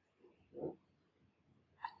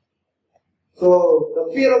 So,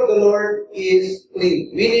 the fear of the Lord is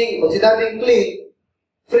clean. Meaning, pag sinabing clean,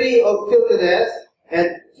 free of filthiness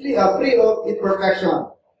and free of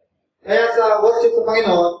imperfection. Kaya sa worship sa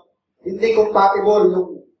Panginoon, hindi compatible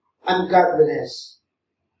yung ungodliness.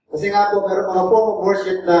 Kasi nga po, meron mga form of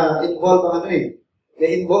worship na involve ang may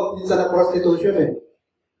involve din sa prostitution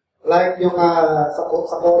Like yung sa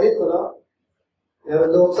Corinth, no?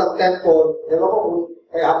 Meron doon sa temple, ewan ko kung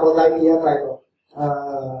kay Aphrodite yata ito.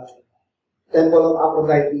 Temple of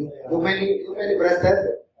Aphrodite. Yung many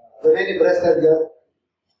breasted God.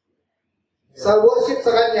 Sa worship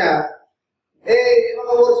sa kanya, yung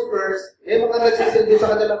mga worshippers, yung mga nagsisilbi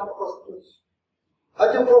sa kanila mga prostitutes.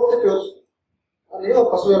 At yung prostitutes,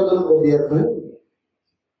 pasweldo ng gobyerno yun.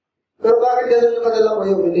 Pero bakit gano'n yung kanilang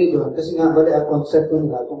way of religion? Kasi nga, bali ang konsepto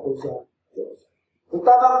nila tungkol sa Diyos. Kung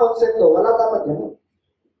tamang konsepto, wala dapat yan.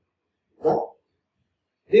 Diba?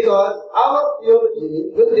 Because our theology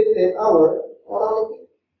will dictate our morality.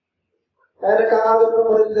 Kaya nagkakaroon ng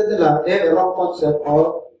morality nila, they have a wrong concept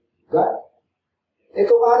of God.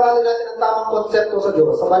 Kung aralin natin ang tamang konsepto sa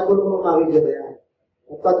Diyos, sa Bible mo makikita yan.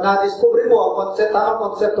 At pag na-discover mo ang tamang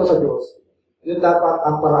konsepto sa Diyos, yun dapat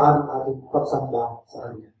ang paraan ng ating pagsamba sa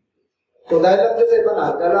Kanya. So dahil lang sa iba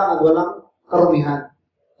na, kailangan walang karumihan.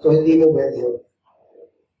 So hindi mo pwede yun.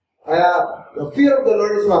 Kaya, the fear of the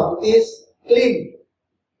Lord is what? It is clean.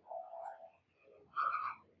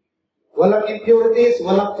 Walang impurities,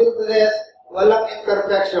 walang filthiness, walang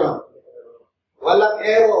imperfection. Walang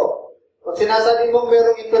error. Pag sinasabi mong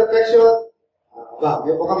merong imperfection,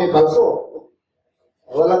 may po kami balso.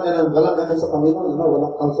 Walang ganun sa Panginoon,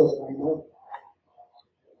 walang balso sa Panginoon.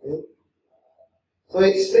 Okay? So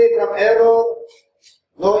it's free from error,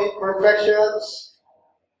 no imperfections,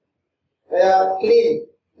 kaya clean.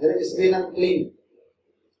 There is being clean.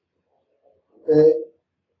 Okay?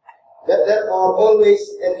 Therefore, always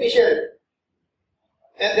efficient.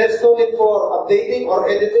 And there's no need for updating or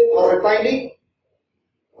editing or refining.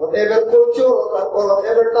 Whatever culture or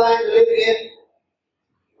whatever time we live in,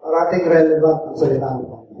 parating relevant ang salita ng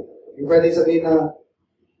Panginoon. Yung pwede sabihin na,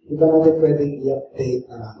 hindi ba natin pwedeng i-update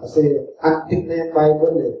na. Kasi antique na yung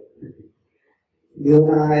Bible Hindi yung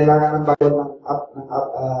nangangailangan ng Bible ng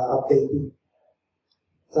updating.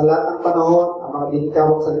 Sa lahat ng panahon, ang mga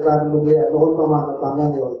binikawang salita ng Biblia, noon pa mga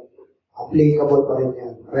nagpangan yun, applicable pa rin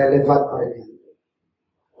yan. Relevant pa rin yan.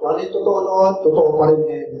 Kung ano yung totoo noon, totoo pa rin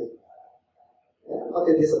yan.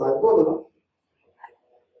 Matindi sa Bible, no?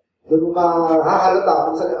 Doon mo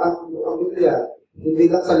mahahalata ang Biblia, hindi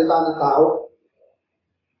lang salita ng tao.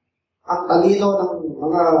 Ang talino ng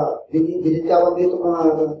mga binityawan dito mga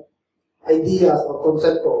ideas o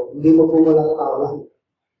konsepto, hindi mo pumala sa tao lang.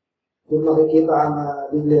 Doon makikita ang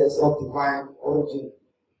Biblia is of divine origin.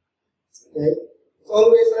 Okay? It's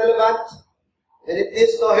always relevant, and it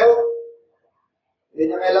needs no help.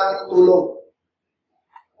 Hindi niya kailangan ng tulong.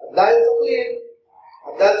 At dahil sa clean,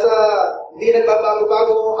 at dahil sa hindi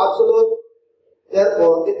nagbabago-bago, absolute,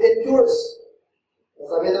 therefore, it endures.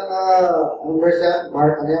 Sabi ng verse yan,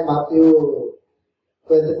 Matthew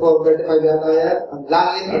 24:35 yata yan, ang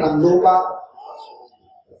langit at ang lupa,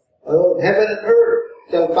 heaven and earth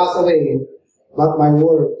shall pass away, but my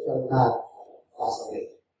word shall not pass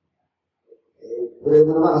away. Pero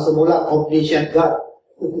mo naman, ang sumula, omniscient God.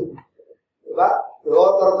 Diba? The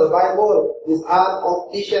author of the Bible is an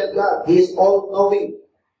omniscient God. He is all-knowing.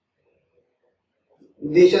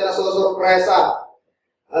 Hindi siya nasusurpresa.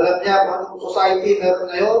 Alam niya kung anong society meron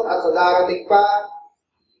ngayon at sa darating pa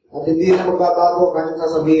at hindi na magbabago kanyang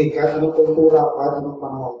sasabihin kahit anong kultura, kahit anong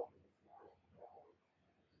panahon.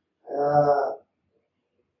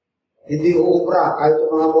 Hindi uubra kahit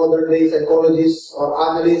yung mga modern day psychologists or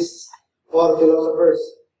analysts or philosophers.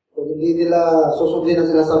 Kung hindi nila susundin ang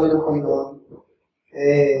sinasabi ng Panginoon,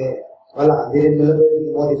 wala, hindi rin nila pwede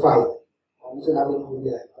i-modify. Ano sinabi ng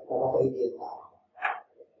Biblia? At papapaigil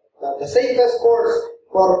na. The safest course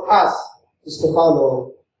for us is to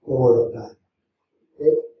follow the Word of God.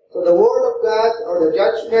 Okay? So the Word of God, or the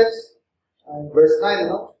judgments, verse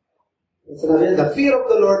 9, it's the fear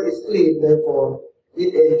of the Lord is clean, therefore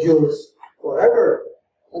it endures forever.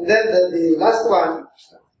 And then the last one,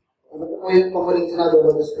 ano po yung pamaling sinabi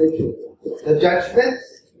about the scripture? The judgments.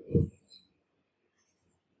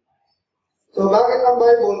 So bakit ang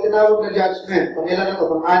Bible tinawag na judgment? Pangilan na ito?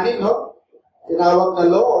 Pang-anim, no? Tinawag na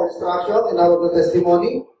law or instruction, tinawag na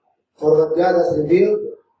testimony, or what God has revealed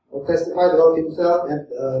or testified about Himself and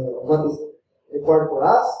what is required for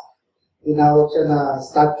us. Tinawag siya na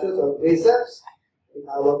statutes or precepts,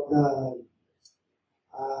 tinawag na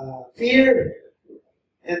fear,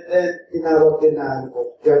 and then tinawag din na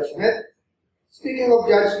judgment. Speaking of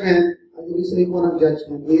judgment, ang ibig sabihin mo ng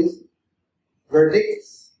judgment is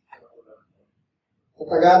verdicts. Sa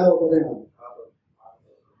Tagalog, ano yun?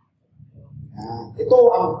 Ito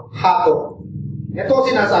ang hatol. Ito ang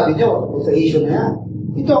sinasabi nyo sa issue na yan.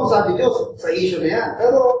 Ito ang sabi nyo sa issue na yan.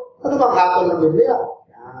 Pero, ano bang hatol ng Biblia?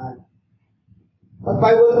 Yan. At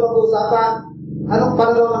Bible na pag-uusapan, anong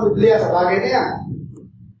pananaw ng Biblia sa bagay na yan?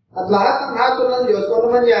 At lahat ng hatol ng Diyos, kung ano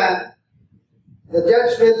man yan, the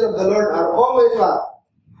judgments of the Lord are always what?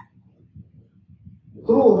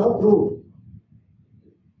 True, no? True.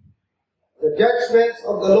 The judgments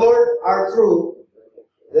of the Lord are true,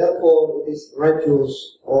 therefore it is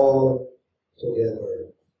righteous all together.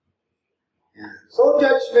 Yeah. So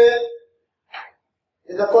judgment,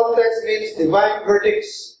 in the context, means divine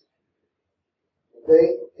verdicts.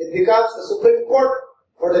 Okay? It becomes the Supreme Court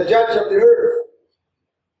or the judge of the earth.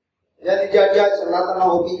 Yan i-judge ang lahat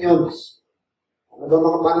ng opinions. Ano ba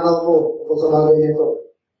mga pananaw mo kung sa bagay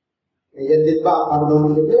nito? Eh, yan din ba ang pananaw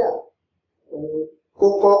ng Biblia?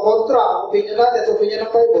 Kung kontra ang opinion natin sa opinion ng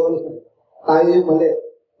Bible, tayo yung mali.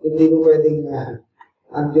 Hindi mo pwedeng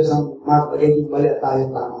ang Diyos ang magiging mali at tayo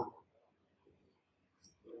tama.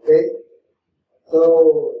 Okay? So,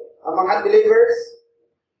 ang mga unbelievers,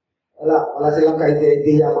 wala silang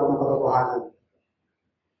ka-idea kung ano makatotohanan.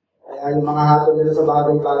 Kaya yung mga hatol nila sa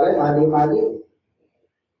bagay-bagay, mali-mali.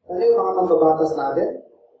 Ano yung mga mambabatas natin?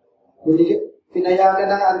 Pinayagan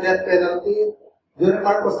ng death penalty. During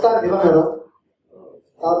Marcos time, di ba meron?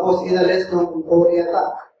 Tapos inalis ng Cory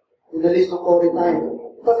yata. Inalis ng Cory time.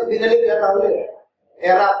 Kasi binalik yata ulit.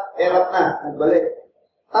 Erap na. Nagbalik.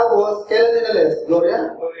 Tapos, kailan inalis?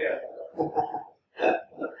 Gloria? Gloria.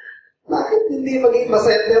 Bakit hindi maging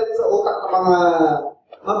masettle sa utak ng mga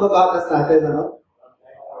mambabatas natin, ano?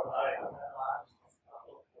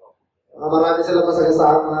 Marami sila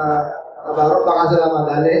masagasaan na kabaro, baka sila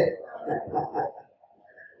madali.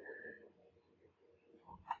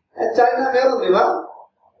 At China meron, di ba?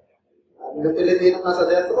 Ang Pilipino nasa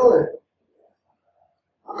death row eh.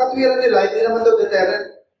 Ang katwiran nila, hindi naman daw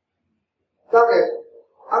deterrent. Bakit?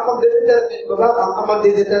 Ang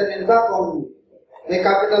magdedetermine ba kung may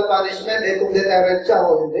capital punishment, eh kung deterrent siya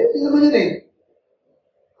o hindi? Hindi naman yun eh.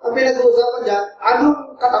 Ang pinag-uusapan dyan,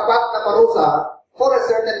 anong katapat na parusa for a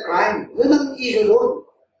certain crime? Yun ang issue doon.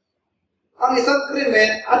 Ang isang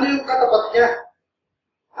krimen, ano yung katapat niya?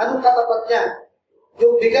 Anong katapat niya?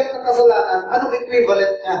 Yung bigat ng kasalanan, anong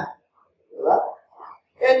equivalent niya? Diba?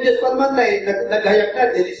 And Diyos pa naman na eh, naghayak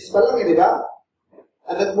na, Genesis pa lang eh, di ba?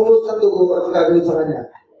 Ang nagbuhos ng dugo, ano gagawin sa kanya?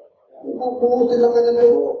 Nagbuhos din ng kanyang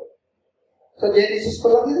dugo. Sa Genesis pa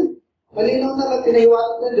lang yun. Malinaw na lang,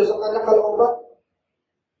 pinahiwatot ng Diyos ang kanyang kalooban.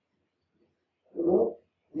 Diba?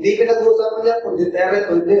 Hindi pinag-uusapan niya kung deterrent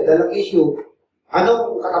o hindi, dalang issue.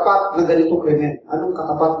 Anong katapat ng ganitong krimen? Anong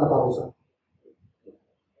katapat na parusa?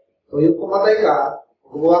 So yung pumatay ka,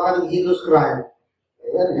 gumawa ka ng heinous crime,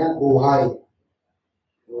 yan, buhay.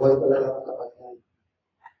 Buhay talaga ang katapat niya.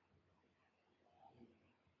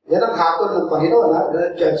 Yan ang hatol ng Panginoon, ang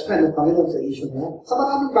judgment ng Panginoon sa issue niya. Sa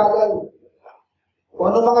maraming bagay.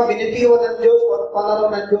 Kung ano mga binitiwan ng Diyos, kung ano pananaw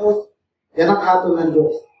ng Diyos, yan ang hatol ng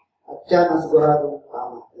Diyos. At yan ang siguradong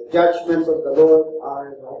tama. The judgments of the Lord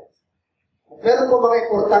are right. At meron po mga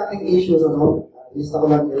importanteng issues, ano? Lista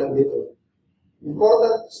ko lang ilan dito.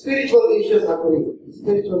 Important spiritual issues actually.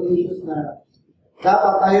 Spiritual issues na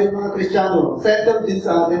dapat tayo ng mga Kristiyano, settled din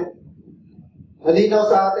sa atin. Malinaw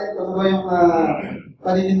sa atin kung ano ba yung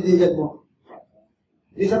paninindigan mo.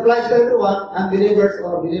 This applies to everyone, unbelievers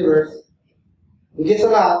or believers. Higit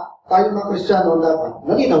sa lahat, tayo mga Kristiyano dapat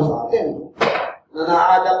malinaw sa atin. Na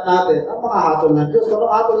na-adapt natin ang mga hatol ng Diyos. Kung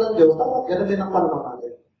ang hatol ng Diyos, dapat ganun din ang pananaw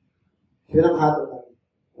natin. Yun ang hatol natin.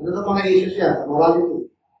 Ano na mga issues yan sa morality?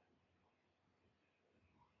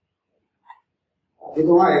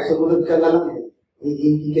 Dito nga sumunod ka na lang eh.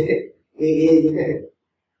 Iigi ka eh.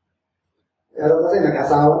 Pero kasi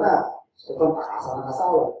nag-asawa na. Gusto pang pakasa ng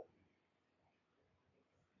asawa.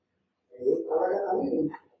 Eh, talaga ano yun.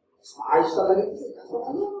 Maayos talaga yun. Kaso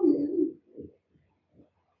ano yun.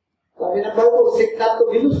 Sabi ng Bible, seek not to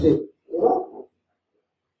be lost eh. Diba?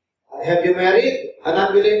 Have you married an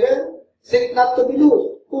unbeliever? Seek not to be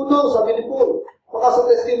lost. Who knows, sabi ni Paul. Baka sa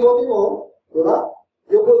testimony mo, diba?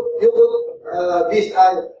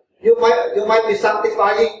 You might be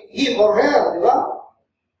sanctifying him or her, di ba?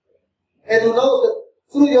 And who knows that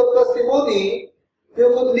through your testimony, you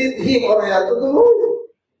could lead him or her to the Lord.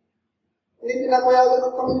 Hindi pinapayagan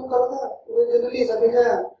ng Panginoon talaga. Originally, sabi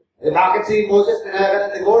niya, bakit si Moses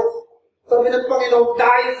pinayagan ng divorce? Sabi ng Panginoon,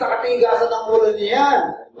 dahil sa katigasan ng ulo niya.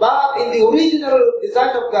 But in the original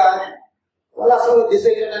design of God, wala sa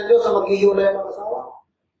decision ng Diyos sa maghihiwalay ang mag-asawa.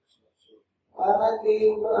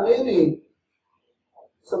 Ano yun eh?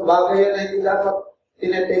 Isang bagay yan na hindi dapat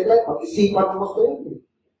tinetake like, mag-isipan mo gusto yan.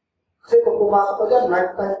 Kasi kung pumasok ka dyan,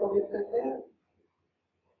 lifetime commitment na yan.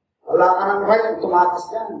 Wala ka ng right kung tumakas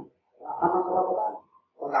dyan. Wala ka ng karapatan.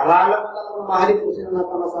 Pag-aralan mo na kung mahalin kung sino na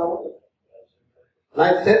pangasawa ko.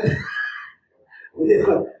 Life sentence. Hindi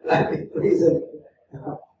naman, life in prison.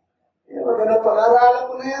 Yan, magandang pag-aralan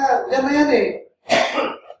mo na yan. Yan na yan eh.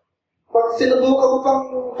 Pag sinubukan mo pang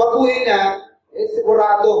baguhin niya, eh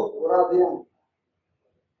sigurado yan.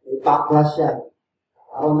 May backlash yan.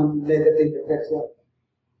 Araw ng negative effects yan.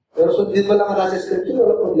 Pero sundin mo lang ang nasa scripture,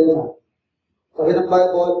 wala problema. Sabi ng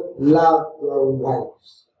Bible, love your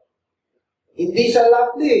wives. Hindi siya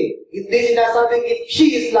lovely. Hindi sinasabing if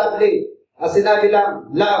she is lovely. As sinabi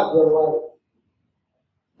lang, love your wife.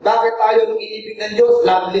 Bakit tayo nung inibig ng Diyos?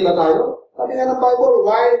 Lovely ba tayo? Sabi nga ng Bible,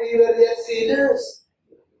 while we were yet sinners,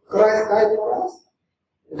 Christ died for us.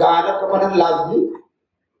 Nagaanap ka pa ng lovely?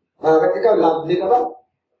 Bakit ikaw, lovely ka ba?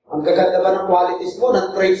 Ang gaganda ba ng qualities mo,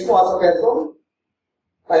 ng traits mo as a person?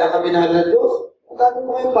 Kaya ka minahal ng Diyos. Ang dami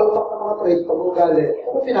mo ngayon palpak ng mga traits pag ugali.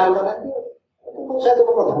 Pero pinahal ka ng Diyos. At kung masyado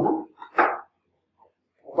ka paghanap.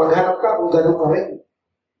 Paghanap ka, kung gano'n ka rin.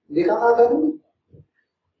 Hindi ka nga gano'n.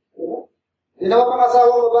 Hindi naman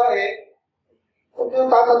pang-asawang babae, kung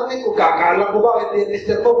yung tatanungin kung kagalang mo ba, hindi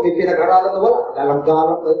mister mo, may pinag-aralan na wala,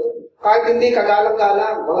 galang-galang ka. Kahit hindi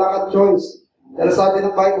kagalang-galang, wala kang choice. Dahil sabi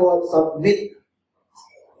ng Bible, submit.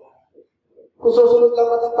 Kung susunod lang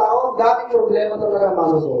ng tao, daming problema talaga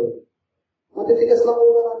manusolve. Matitigas lang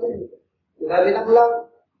ulo natin. Sinabi ng lang,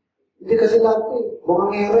 hindi kasi natin,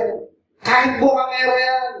 bungangere. Kahit bungangere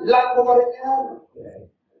yan, lang mo pa rin yan.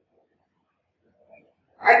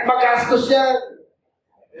 Kahit magastos yan,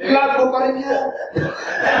 lang mo pa rin yan.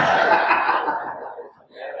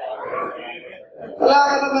 Wala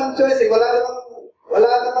ka naman choice eh. Wala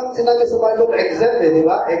naman sinabi sa Bible exempt eh, di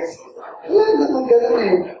ba? Wala naman ganun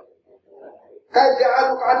eh. Kahit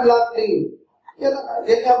gaano ka-unlovely. Yan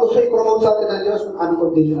nga gusto i-promote sa atin ng Diyos ng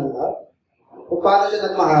unconditional love. Kung paano siya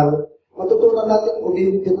nagmahal, matutunan natin kung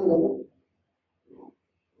bibig din ng gano'n.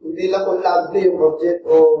 Hindi lang kung lovely yung object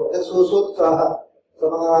o nagsusot sa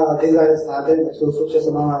mga desires natin, nagsusot siya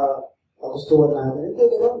sa mga kagustuhan natin. Hindi,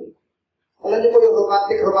 gano'n. Alam niyo po yung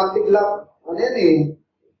romantic love, ano yan eh,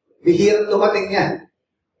 bihirang dumating yan.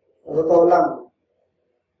 Sa totoo lang.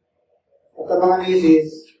 At ang mga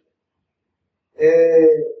misis,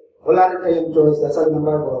 wala rin kayong choice. Dahil sabi ng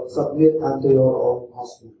Bible, submit unto your own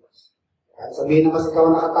husbands. Kahit sabihin naman ikaw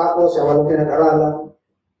nakatapos, siya walang pinag-aralan,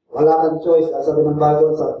 wala kang choice. Dahil sabi ng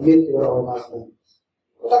Bible, submit to your own husbands.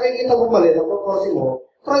 Kung nakikita mo mali, napoprosin mo,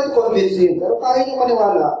 try to convince him. Pero kaya niyo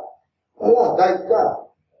maniwala, wala, guide ka.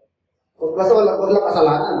 Kung walang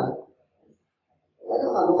kasalanan,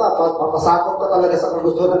 ano ka, papasakot ka talaga sa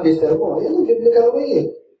kagustuhan ng mister mo. Yan ang biblical way eh.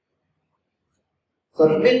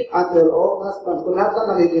 Submit unto your own husbands. Kung lahat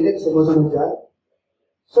na nakikinig, sumusunod dyan.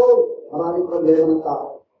 So, maraming problema ng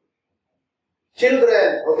tao. Children,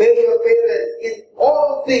 obey your parents in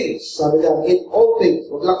all things. Sabi dyan, in all things.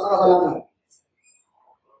 Huwag lang sa kasalanan.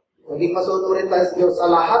 Maging masunurin tayo sa Diyos sa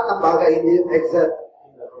lahat ng bagay, hindi yung except.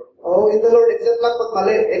 Oh, in the Lord, except lang pag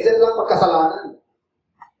mali, except lang pag kasalanan.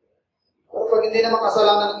 Pero pag hindi naman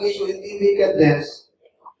kasalanan ng issue, hindi wickedness.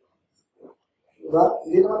 Diba?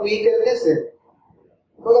 Hindi naman wickedness eh.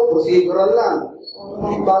 Baga, procedural lang. Ano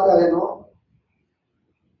mga bagay, no?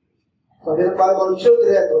 Sabi ng Bible,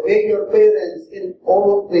 children, obey your parents in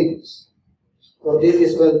all things. For this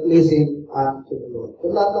is well-pleasing unto the Lord.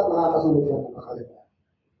 Kung lahat lang nakakasunod yan ng makalimutan.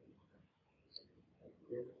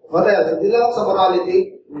 What else? Hindi lang sa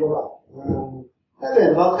morality. Heaven,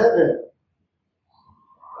 Mount Heaven.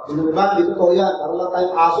 Sabi ng iba, dito ko yan. Para lang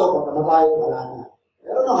tayong aso, pag namatay, wala na.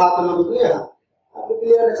 Pero nang hatol ng Biblia. Ang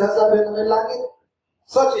Biblia nagsasabi ng may langit.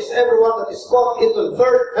 Such is everyone that is called into the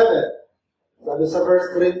third heaven. Sabi sa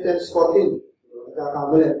 1 Corinthians 14.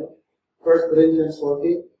 Nagkakamali. 1 Corinthians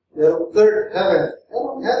 14. Merong third heaven.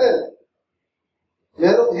 Merong heaven.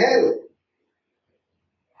 Merong hell.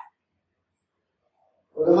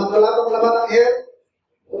 Pag naman kalapang naman ang hell,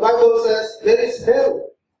 the Bible says, there is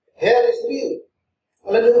hell. Hell is real.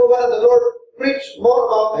 Alam niyo ba na the Lord preached more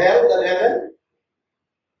about hell than heaven?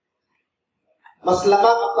 Mas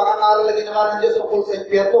lamang ang pangangaral na ginawa ng Diyos tungkol sa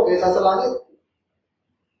impyerno kaysa sa langit.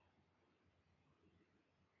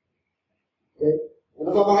 Okay? Ano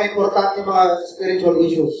ba mga importante mga spiritual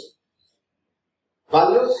issues?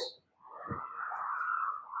 Values?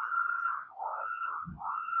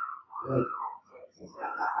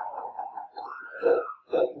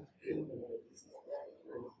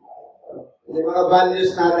 Yung mga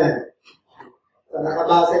values natin. Sa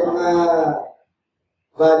nakabase mga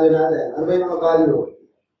value natin. Ano ba yung mga value?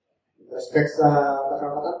 respect sa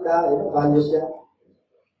nakakatanda, values yan.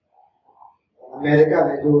 Amerika,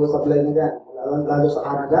 medyo sablay na yan. Lalo sa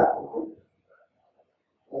Canada.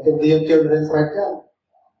 At hindi yung children's right yan.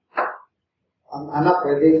 Ang anak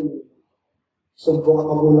pwedeng sumbong ang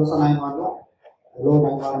magulang sa 911. Hello,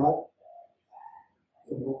 911.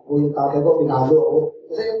 Sumbong po yung tatay ko, pinalo ako.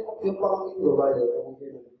 Kasi yung pamangkin ko, ba yun?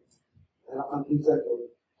 Anak ng pinsan ko,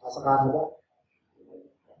 nasa Canada.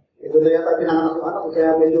 Ito na yata pinanganak yung anak,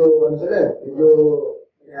 kaya medyo, medyo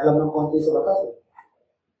may alam ng konti sa batas.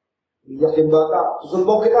 Iyak yung bata,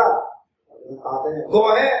 susumbong kita. Yung tatay niya, go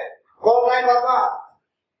ahead, call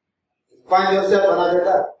 911. Find yourself another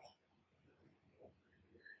dad.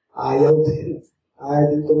 Ayaw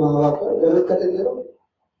din tumawag ka, ganun ka din gano'n.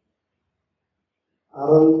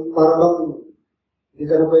 Parang hindi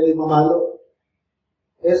ka na pwedeng mamalo.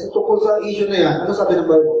 Tungkol sa issue na yan, ano sabi ng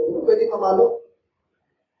Bible? Hindi ka pwedeng mamalo.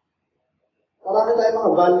 Marami tayong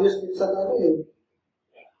mga values minsan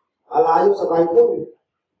alayo sa Bible.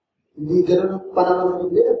 Hindi gano'n ang pananaw ng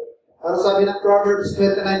Biblia. Para sabi ng Proverbs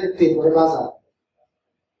 29:15, makibasa.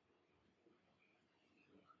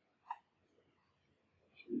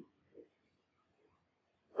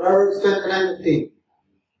 Proverbs 29:15.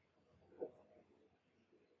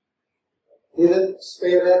 Didn't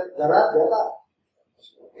spare the rod, yata.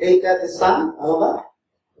 Ate at his son, ano ba?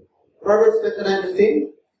 Proverbs 29:15.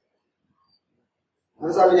 Ano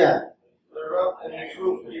sabi niya? The rod and the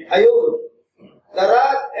truth. Ayun. The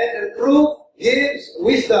rod and the truth gives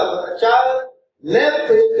wisdom, but a child left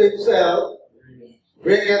to himself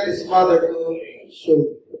bringeth his mother to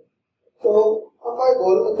shame. So, ang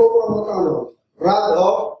Bible, nagpupuro ng rod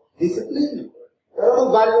of discipline. Pero anong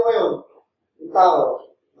value ngayon? Yung tao,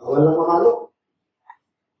 walang mamalo.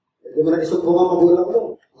 Hindi mo na isumbong ang magulang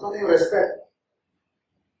mo. Saan yung respect?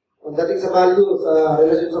 Pagdating sa value, sa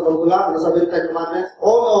relasyon sa magulang, nasabi ng 10 Commandments,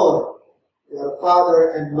 honor your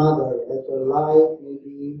father and mother, that your life may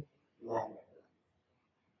be long.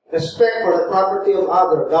 Respect for the property of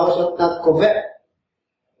others. Thou shalt not covet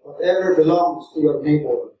whatever belongs to your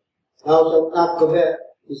neighbor. Thou shalt not covet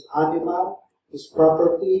his animal, his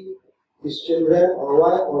property, his children, or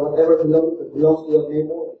wife, or whatever belongs to your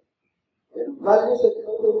neighbor. Values at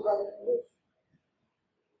tinuturo sa akin.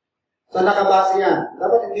 Saan nakabase yan?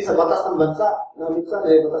 Dapat hindi sa batas ng bansa. Na minsan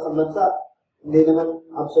batas ng bansa. Hindi naman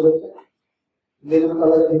absolute. Hindi naman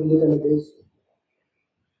talaga biblical based.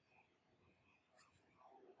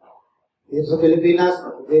 Dito sa Pilipinas,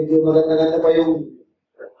 medyo maganda-ganda pa yung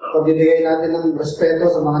pagbibigay natin ng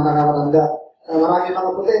respeto sa mga nakakatanda. Marami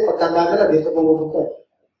mga puti, pagtanda nila, dito pumupunta.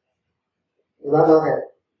 Diba? Bakit?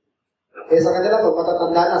 Sa kanila, pag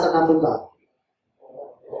matatanda na, saan napunta?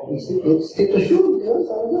 Institution. Diba?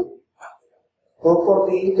 Saan na? Comfort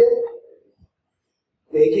agent.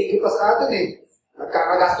 May ikikipas sa atin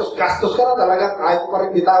Nagkakagastos-gastos ka na, talagang ayaw ko pa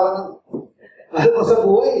rin bitawan ng mo sa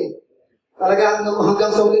buhay. Talagang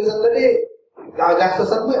hanggang sa uling sandali.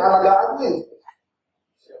 Gagastosan mo alagaan mo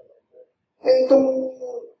itong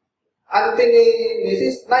auntie ni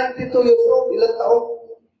Mrs. 92 years old, ilang taon?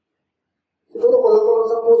 Siguro kulang-kulang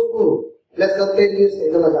sa puso ko. Less than 10 years na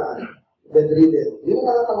italagaan. Bedridden. Hindi na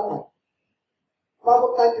nakakalakan.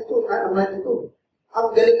 Pabot 92, 92. Ang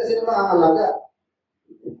galing kasi ng mga alaga.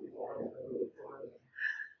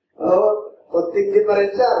 Konting din pa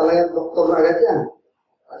rin siya. Talagang doktor na agad yan.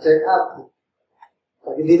 Check up.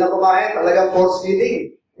 Pag hindi na kumain, talagang force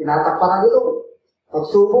feeding. Tinatakpan na dito. Pag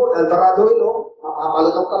subo, Alvarado ilo,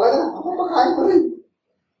 makapalutok talaga. Mapapakain pa rin.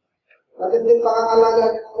 Natin din pakangalaga.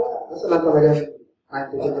 Nasa lang talaga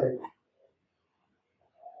 92 pa rin.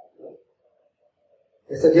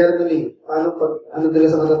 Sa Germany, paano pag, ano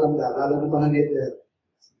nila sa matatanda, lalo ng mga Hitler?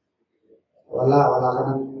 Wala ka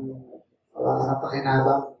ng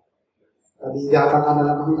pakinabang. Kabigatan ka na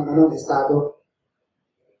lang ng estado.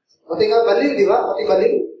 Pati nga baling, di ba? Pati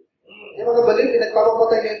baling. Yung mga baling,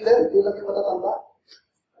 pinagpapapatay ni Hitler, hindi lang yung matatanda.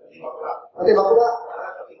 Pati bakula.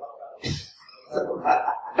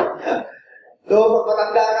 Pag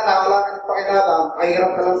matanda ka na, wala ka ng pakinabang,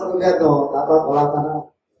 kahirap ka lang sa gobyerno, dapat wala ka na.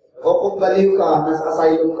 O kung baliw ka, nasa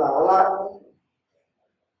asylum ka, wala ka na.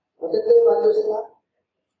 Matindi, baliw sila.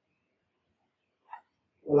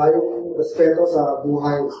 Wala yung respeto sa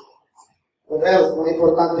buhay. What else? Mga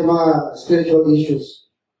importante mga spiritual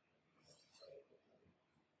issues.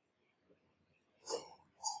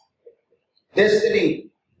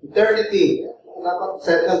 Destiny, eternity. Dapat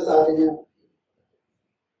settle sa atin yan.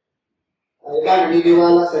 Iba,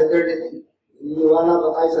 naniniwala sa eternity. Naniniwala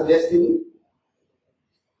ba tayo sa destiny?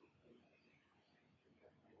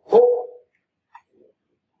 Hope.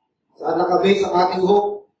 Saan nakabase ang ating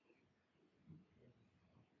hope?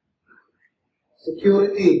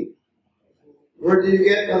 Security. Where do you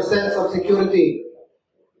get your sense of security?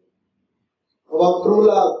 About true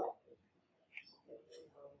love?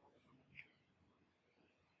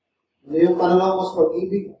 Ano yung pananaw mo sa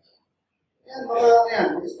pag-ibig? Yan,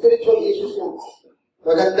 mga spiritual issues yan.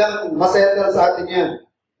 Magandang masettle sa atin yan.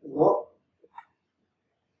 No?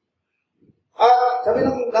 Sabi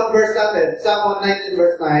ng verse natin, Psalm 119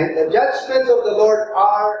 verse 9, the judgments of the Lord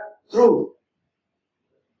are true.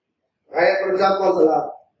 Kaya for example sa love,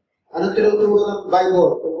 anong tinuturo ng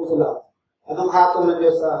Bible tungkol sa love? Anong hatol ng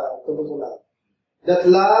Diyos sa tungkol sa love? That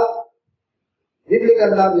love,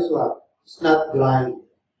 biblical love is what? It's not blind.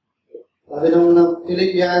 Sabi ng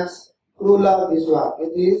Philippians, true love is what?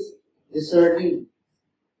 It is discerning.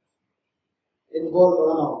 Involved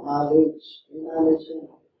knowledge. May knowledge yun.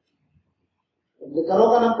 Kung nagkaroon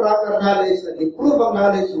ka ng proper knowledge, nag-improve ang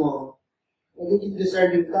knowledge mo, magiging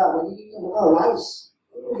discerning ka, magiging wise.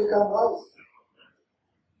 You become wise.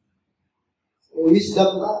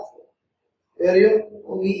 Wisdom ka. Pero yung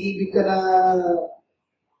umiibig ka na,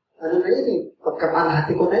 ano na yun eh,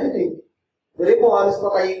 pagkapanatiko na yun eh. Dali mo, alis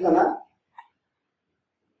patayin ka na.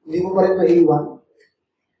 Hindi mo pa rin maiwan.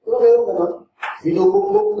 Pero meron ka nun,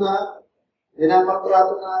 binubugbog na,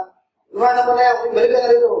 dinapagtrato na, lumayan mo na yan, balik ka na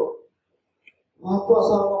rito. Mga po,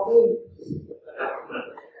 asawa ko eh.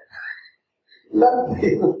 Lang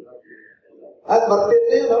yun. At martir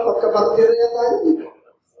na yun, pagka-martir na tayo.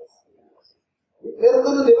 Meron ka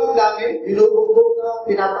nun, di ba? Ang dami, binubugbog na,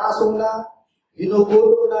 pinataasong na,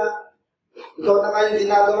 binubuto na. Ikaw na nga yung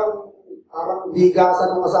ginagawang parang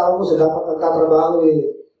bigasan ng asawa mo, siya dapat nagtatrabaho eh.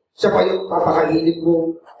 Siya pa yung papakainit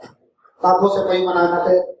mo. Tapos siya pa yung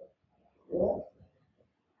mananakit. Yeah.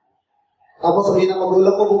 Tapos sabihin ng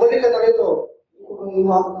magulang mo, bumalik ka na rito. Hindi ko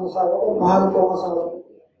iwakan ng asawa ko, mahal ko ang asawa ko.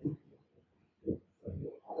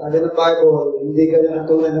 Sabi ng Bible, hindi ka na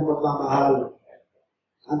tunay ng pagmamahal.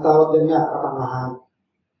 Ang tawag din niya, katangahan.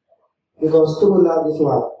 Because true love is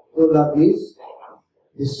what? True love is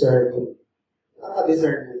discerning.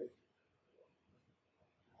 Nakaka-discerning.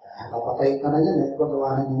 Papatayin ka na yan eh.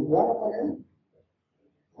 Pagawa na niya. Wala pa yan.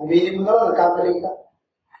 Aminin mo na lang, nagkamali ka.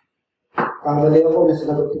 Kamali ako, may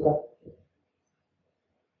sinagot ka.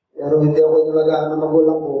 Pero hindi ako inalagaan ng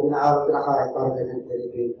magulang ko, inaaral pinakain para ganyan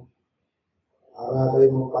pinipin. Para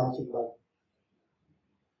gawin mo punching bag.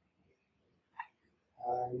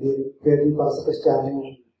 Hindi pwede para sa Kristiyano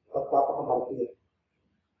yung pagpapakamartir.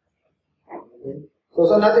 Okay? So,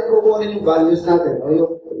 saan natin kukunin yung values natin o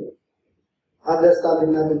yung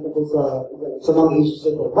understanding natin tungkol sa mga issues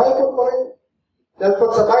ito? Bible pa rin. Dahil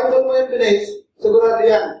pag sa Bible mo yung binase, sigurado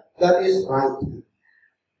yan, that is right.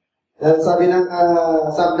 Dahil sabi ng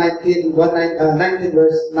Psalm 19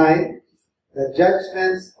 verse 9, the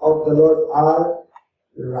judgments of the Lord are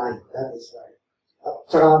right. That is right. At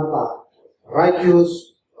saka pa,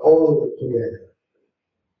 righteous all together.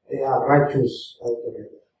 They are righteous all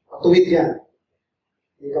together. Patuwid yan.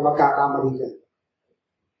 Hindi ka magkakamali dyan.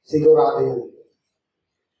 Sigurado yan.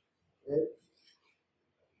 Okay?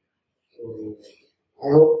 So, I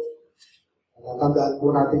hope natatandaan po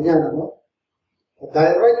natin yan, ano? At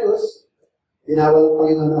dahil righteous, binawal ng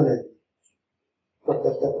Panginoon ulit.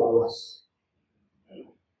 Pagdagdag bawas.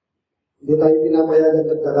 Hindi tayo pinapayagan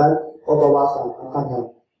dagdagan o bawasan ang kanyang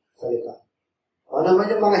salita. O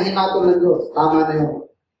naman yung mga hinatol ng Diyos, tama na yung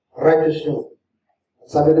righteous nyo.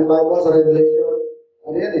 Sabi ng Bible sa Revelation,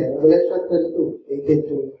 ano yan eh, Revelation 22, 18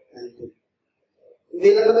 to 19. Hindi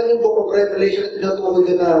lang naman yung book of Revelation na tinutukoy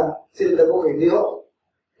doon na seal the book, hindi ho.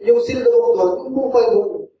 Yung seal the book doon, yung book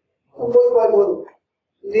Bible. Yung book Bible.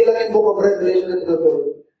 Hindi lang yung book of Revelation na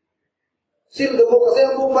tinutukoy. Seal the book, kasi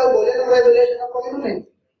yung book Bible, yan ang Revelation ng Panginoon eh.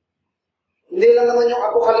 Hindi lang naman yung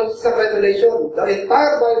Apocalypse sa Revelation. The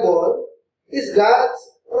entire Bible is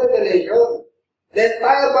God's revelation. The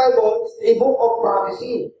entire Bible is a book of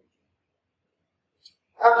prophecy.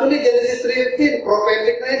 Actually, Genesis 3:15,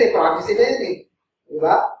 prophetic na yun eh, prophecy na yun eh.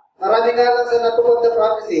 Diba? Marami nga lang sa natupad na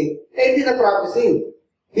prophecy, hindi na prophecy.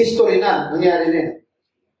 History na, nangyari na yun.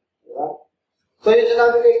 Diba? So yung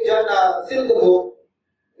sinabi kay John na seal the book,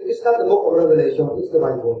 it is not the book of Revelation, it's the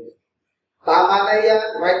Bible. Tama na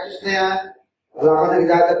yan, righteous na yan, wala ka nang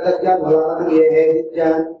idadagdag yan, wala ka nang i-edit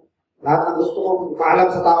yan. Lahat ng gusto kong ipaalam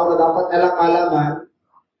sa tao na dapat nilang malaman.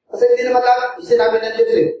 Kasi hindi naman lang sinabi ng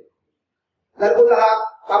Diyos eh. Dahil kung lahat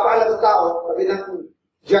papaalam sa tao, sabi ng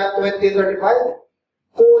John 20:35,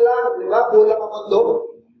 kulang, di ba? Kulang ang mundo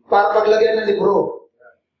para paglagyan ng libro.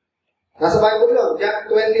 Nasa Bible yun, John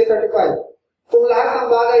 20:35. Kung lahat ng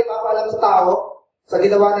bagay papaalam sa tao, sa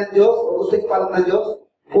ginawa ng Diyos, o gusto ipaalam ng Diyos,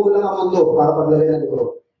 kulang ang mundo para paglagyan ng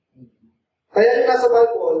libro. Kaya yung nasa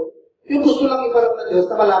Bible, yung gusto lang ipaalam ng Diyos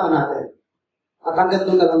na malaman natin. At hanggang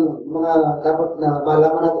doon na lang yun. Mga dapat na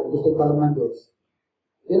malaman natin, gusto palaman ng Diyos.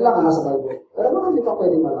 Yun lang ang nasa Bible. Pero mga hindi pa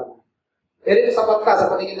pwedeng malaman. Pero yung sapat ka sa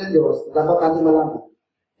paningin ng Diyos, dapat natin malaman.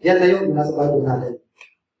 Yan na yun, nasa Bible natin.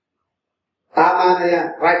 Tama na yan.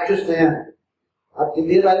 Righteous na yan. At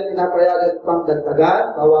hindi tayo pinapayagan pang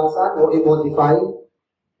dagdagan, bawasan, o i-modify,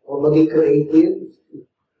 o maging creative.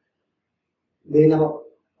 Hindi na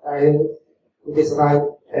tayo, it is right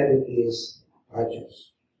and it is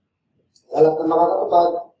righteous. Sa lahat ng makakatupad,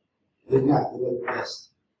 yun nga, it will be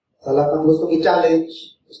best. Sa lahat ng gustong i-challenge,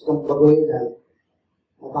 gustong baguhin yan,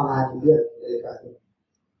 mapanganib yan, delikado.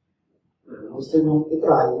 Gusto nyo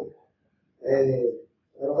i-try,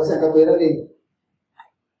 pero kasi ang kapiran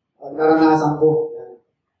pag naranasan ko,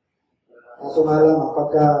 kaso nga lang,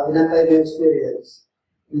 pagka inantay mo yung experience,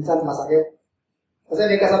 minsan masakit. Kasi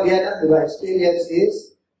may kasabihan na, di ba, experience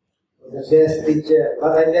is the best teacher.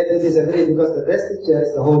 But I tend to disagree because the best teacher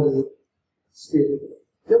is the Holy Spirit.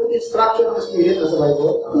 Yung instruction ng Spirit na sa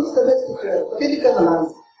Bible, it's the best teacher. Pakinig ka na lang.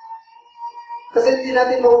 Kasi hindi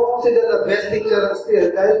natin makukonsider the best teacher ng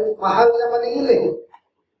Spirit dahil mahal siya maningil.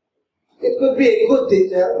 It could be a good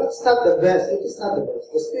teacher, but it's not the best. It is not the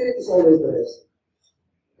best. The Spirit is always the best.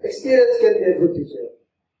 Experience can be a good teacher,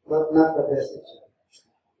 but not the best teacher.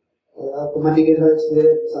 Kung maningil na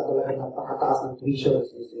experience, isa talaga napakataas ng tuition.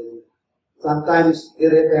 Sometimes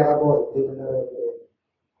irreparable. Hindi na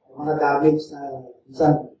mga damage na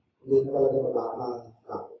minsan hindi na talaga mababa.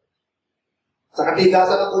 Sa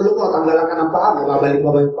katigasan ng ulo mo, tanggalan ka ng paa, may babalik pa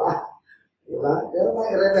ba yung paa? Diba? Pero mga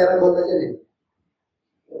irreparable na dyan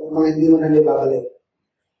Pero mga hindi mo na nababalik.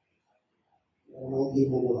 Pero mga hindi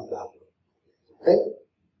mo na mababalik. Okay?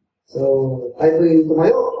 So, tayo po yung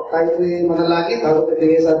tumayo, tayo po yung manalangin, bago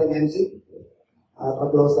pibigay sa ating MC.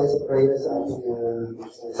 Pag-close tayo sa prayer sa ating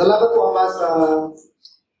salamat po, Ama, sa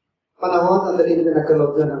panahon ang dali na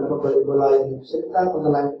nagkaloob na ng magbalik-balayan ng salita.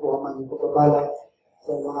 Panalangin po ang mga pagpapala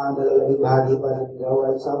sa mga nalalaging bahagi pa ng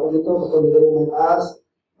gawain sa akin ito. Patuloy rin may taas,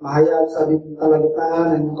 mahayag sa ating kalagitnaan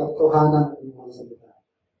ng mga katotohanan ng mga salita.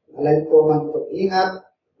 Alayin po ang pag-iingat,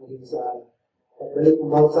 maging sa pagbalik ng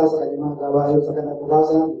bawat sa kanyang mga gawain sa kanyang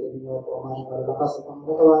bukasan. Bigyan niyo po ang mga malakas sa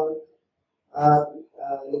pangkatawan at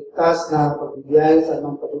ligtas na pagbibiyay sa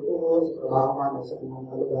mga patutungo, sa trabaho man sa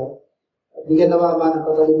mga lugar. At bigyan naman ng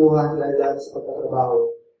katalinuhan dahil sa pagtatrabaho.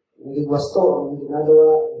 Naging wasto ang ginagawa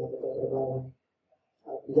ng pagtatrabaho.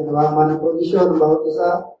 At bigyan naman ng provisyon ng bawat isa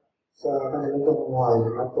sa kanilang pamumuhay.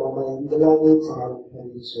 At po ang mayang dalangin sa kanilang ng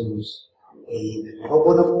Jesus. Amen.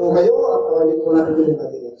 Opo na po kayo at awalin po natin ulit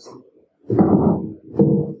natin.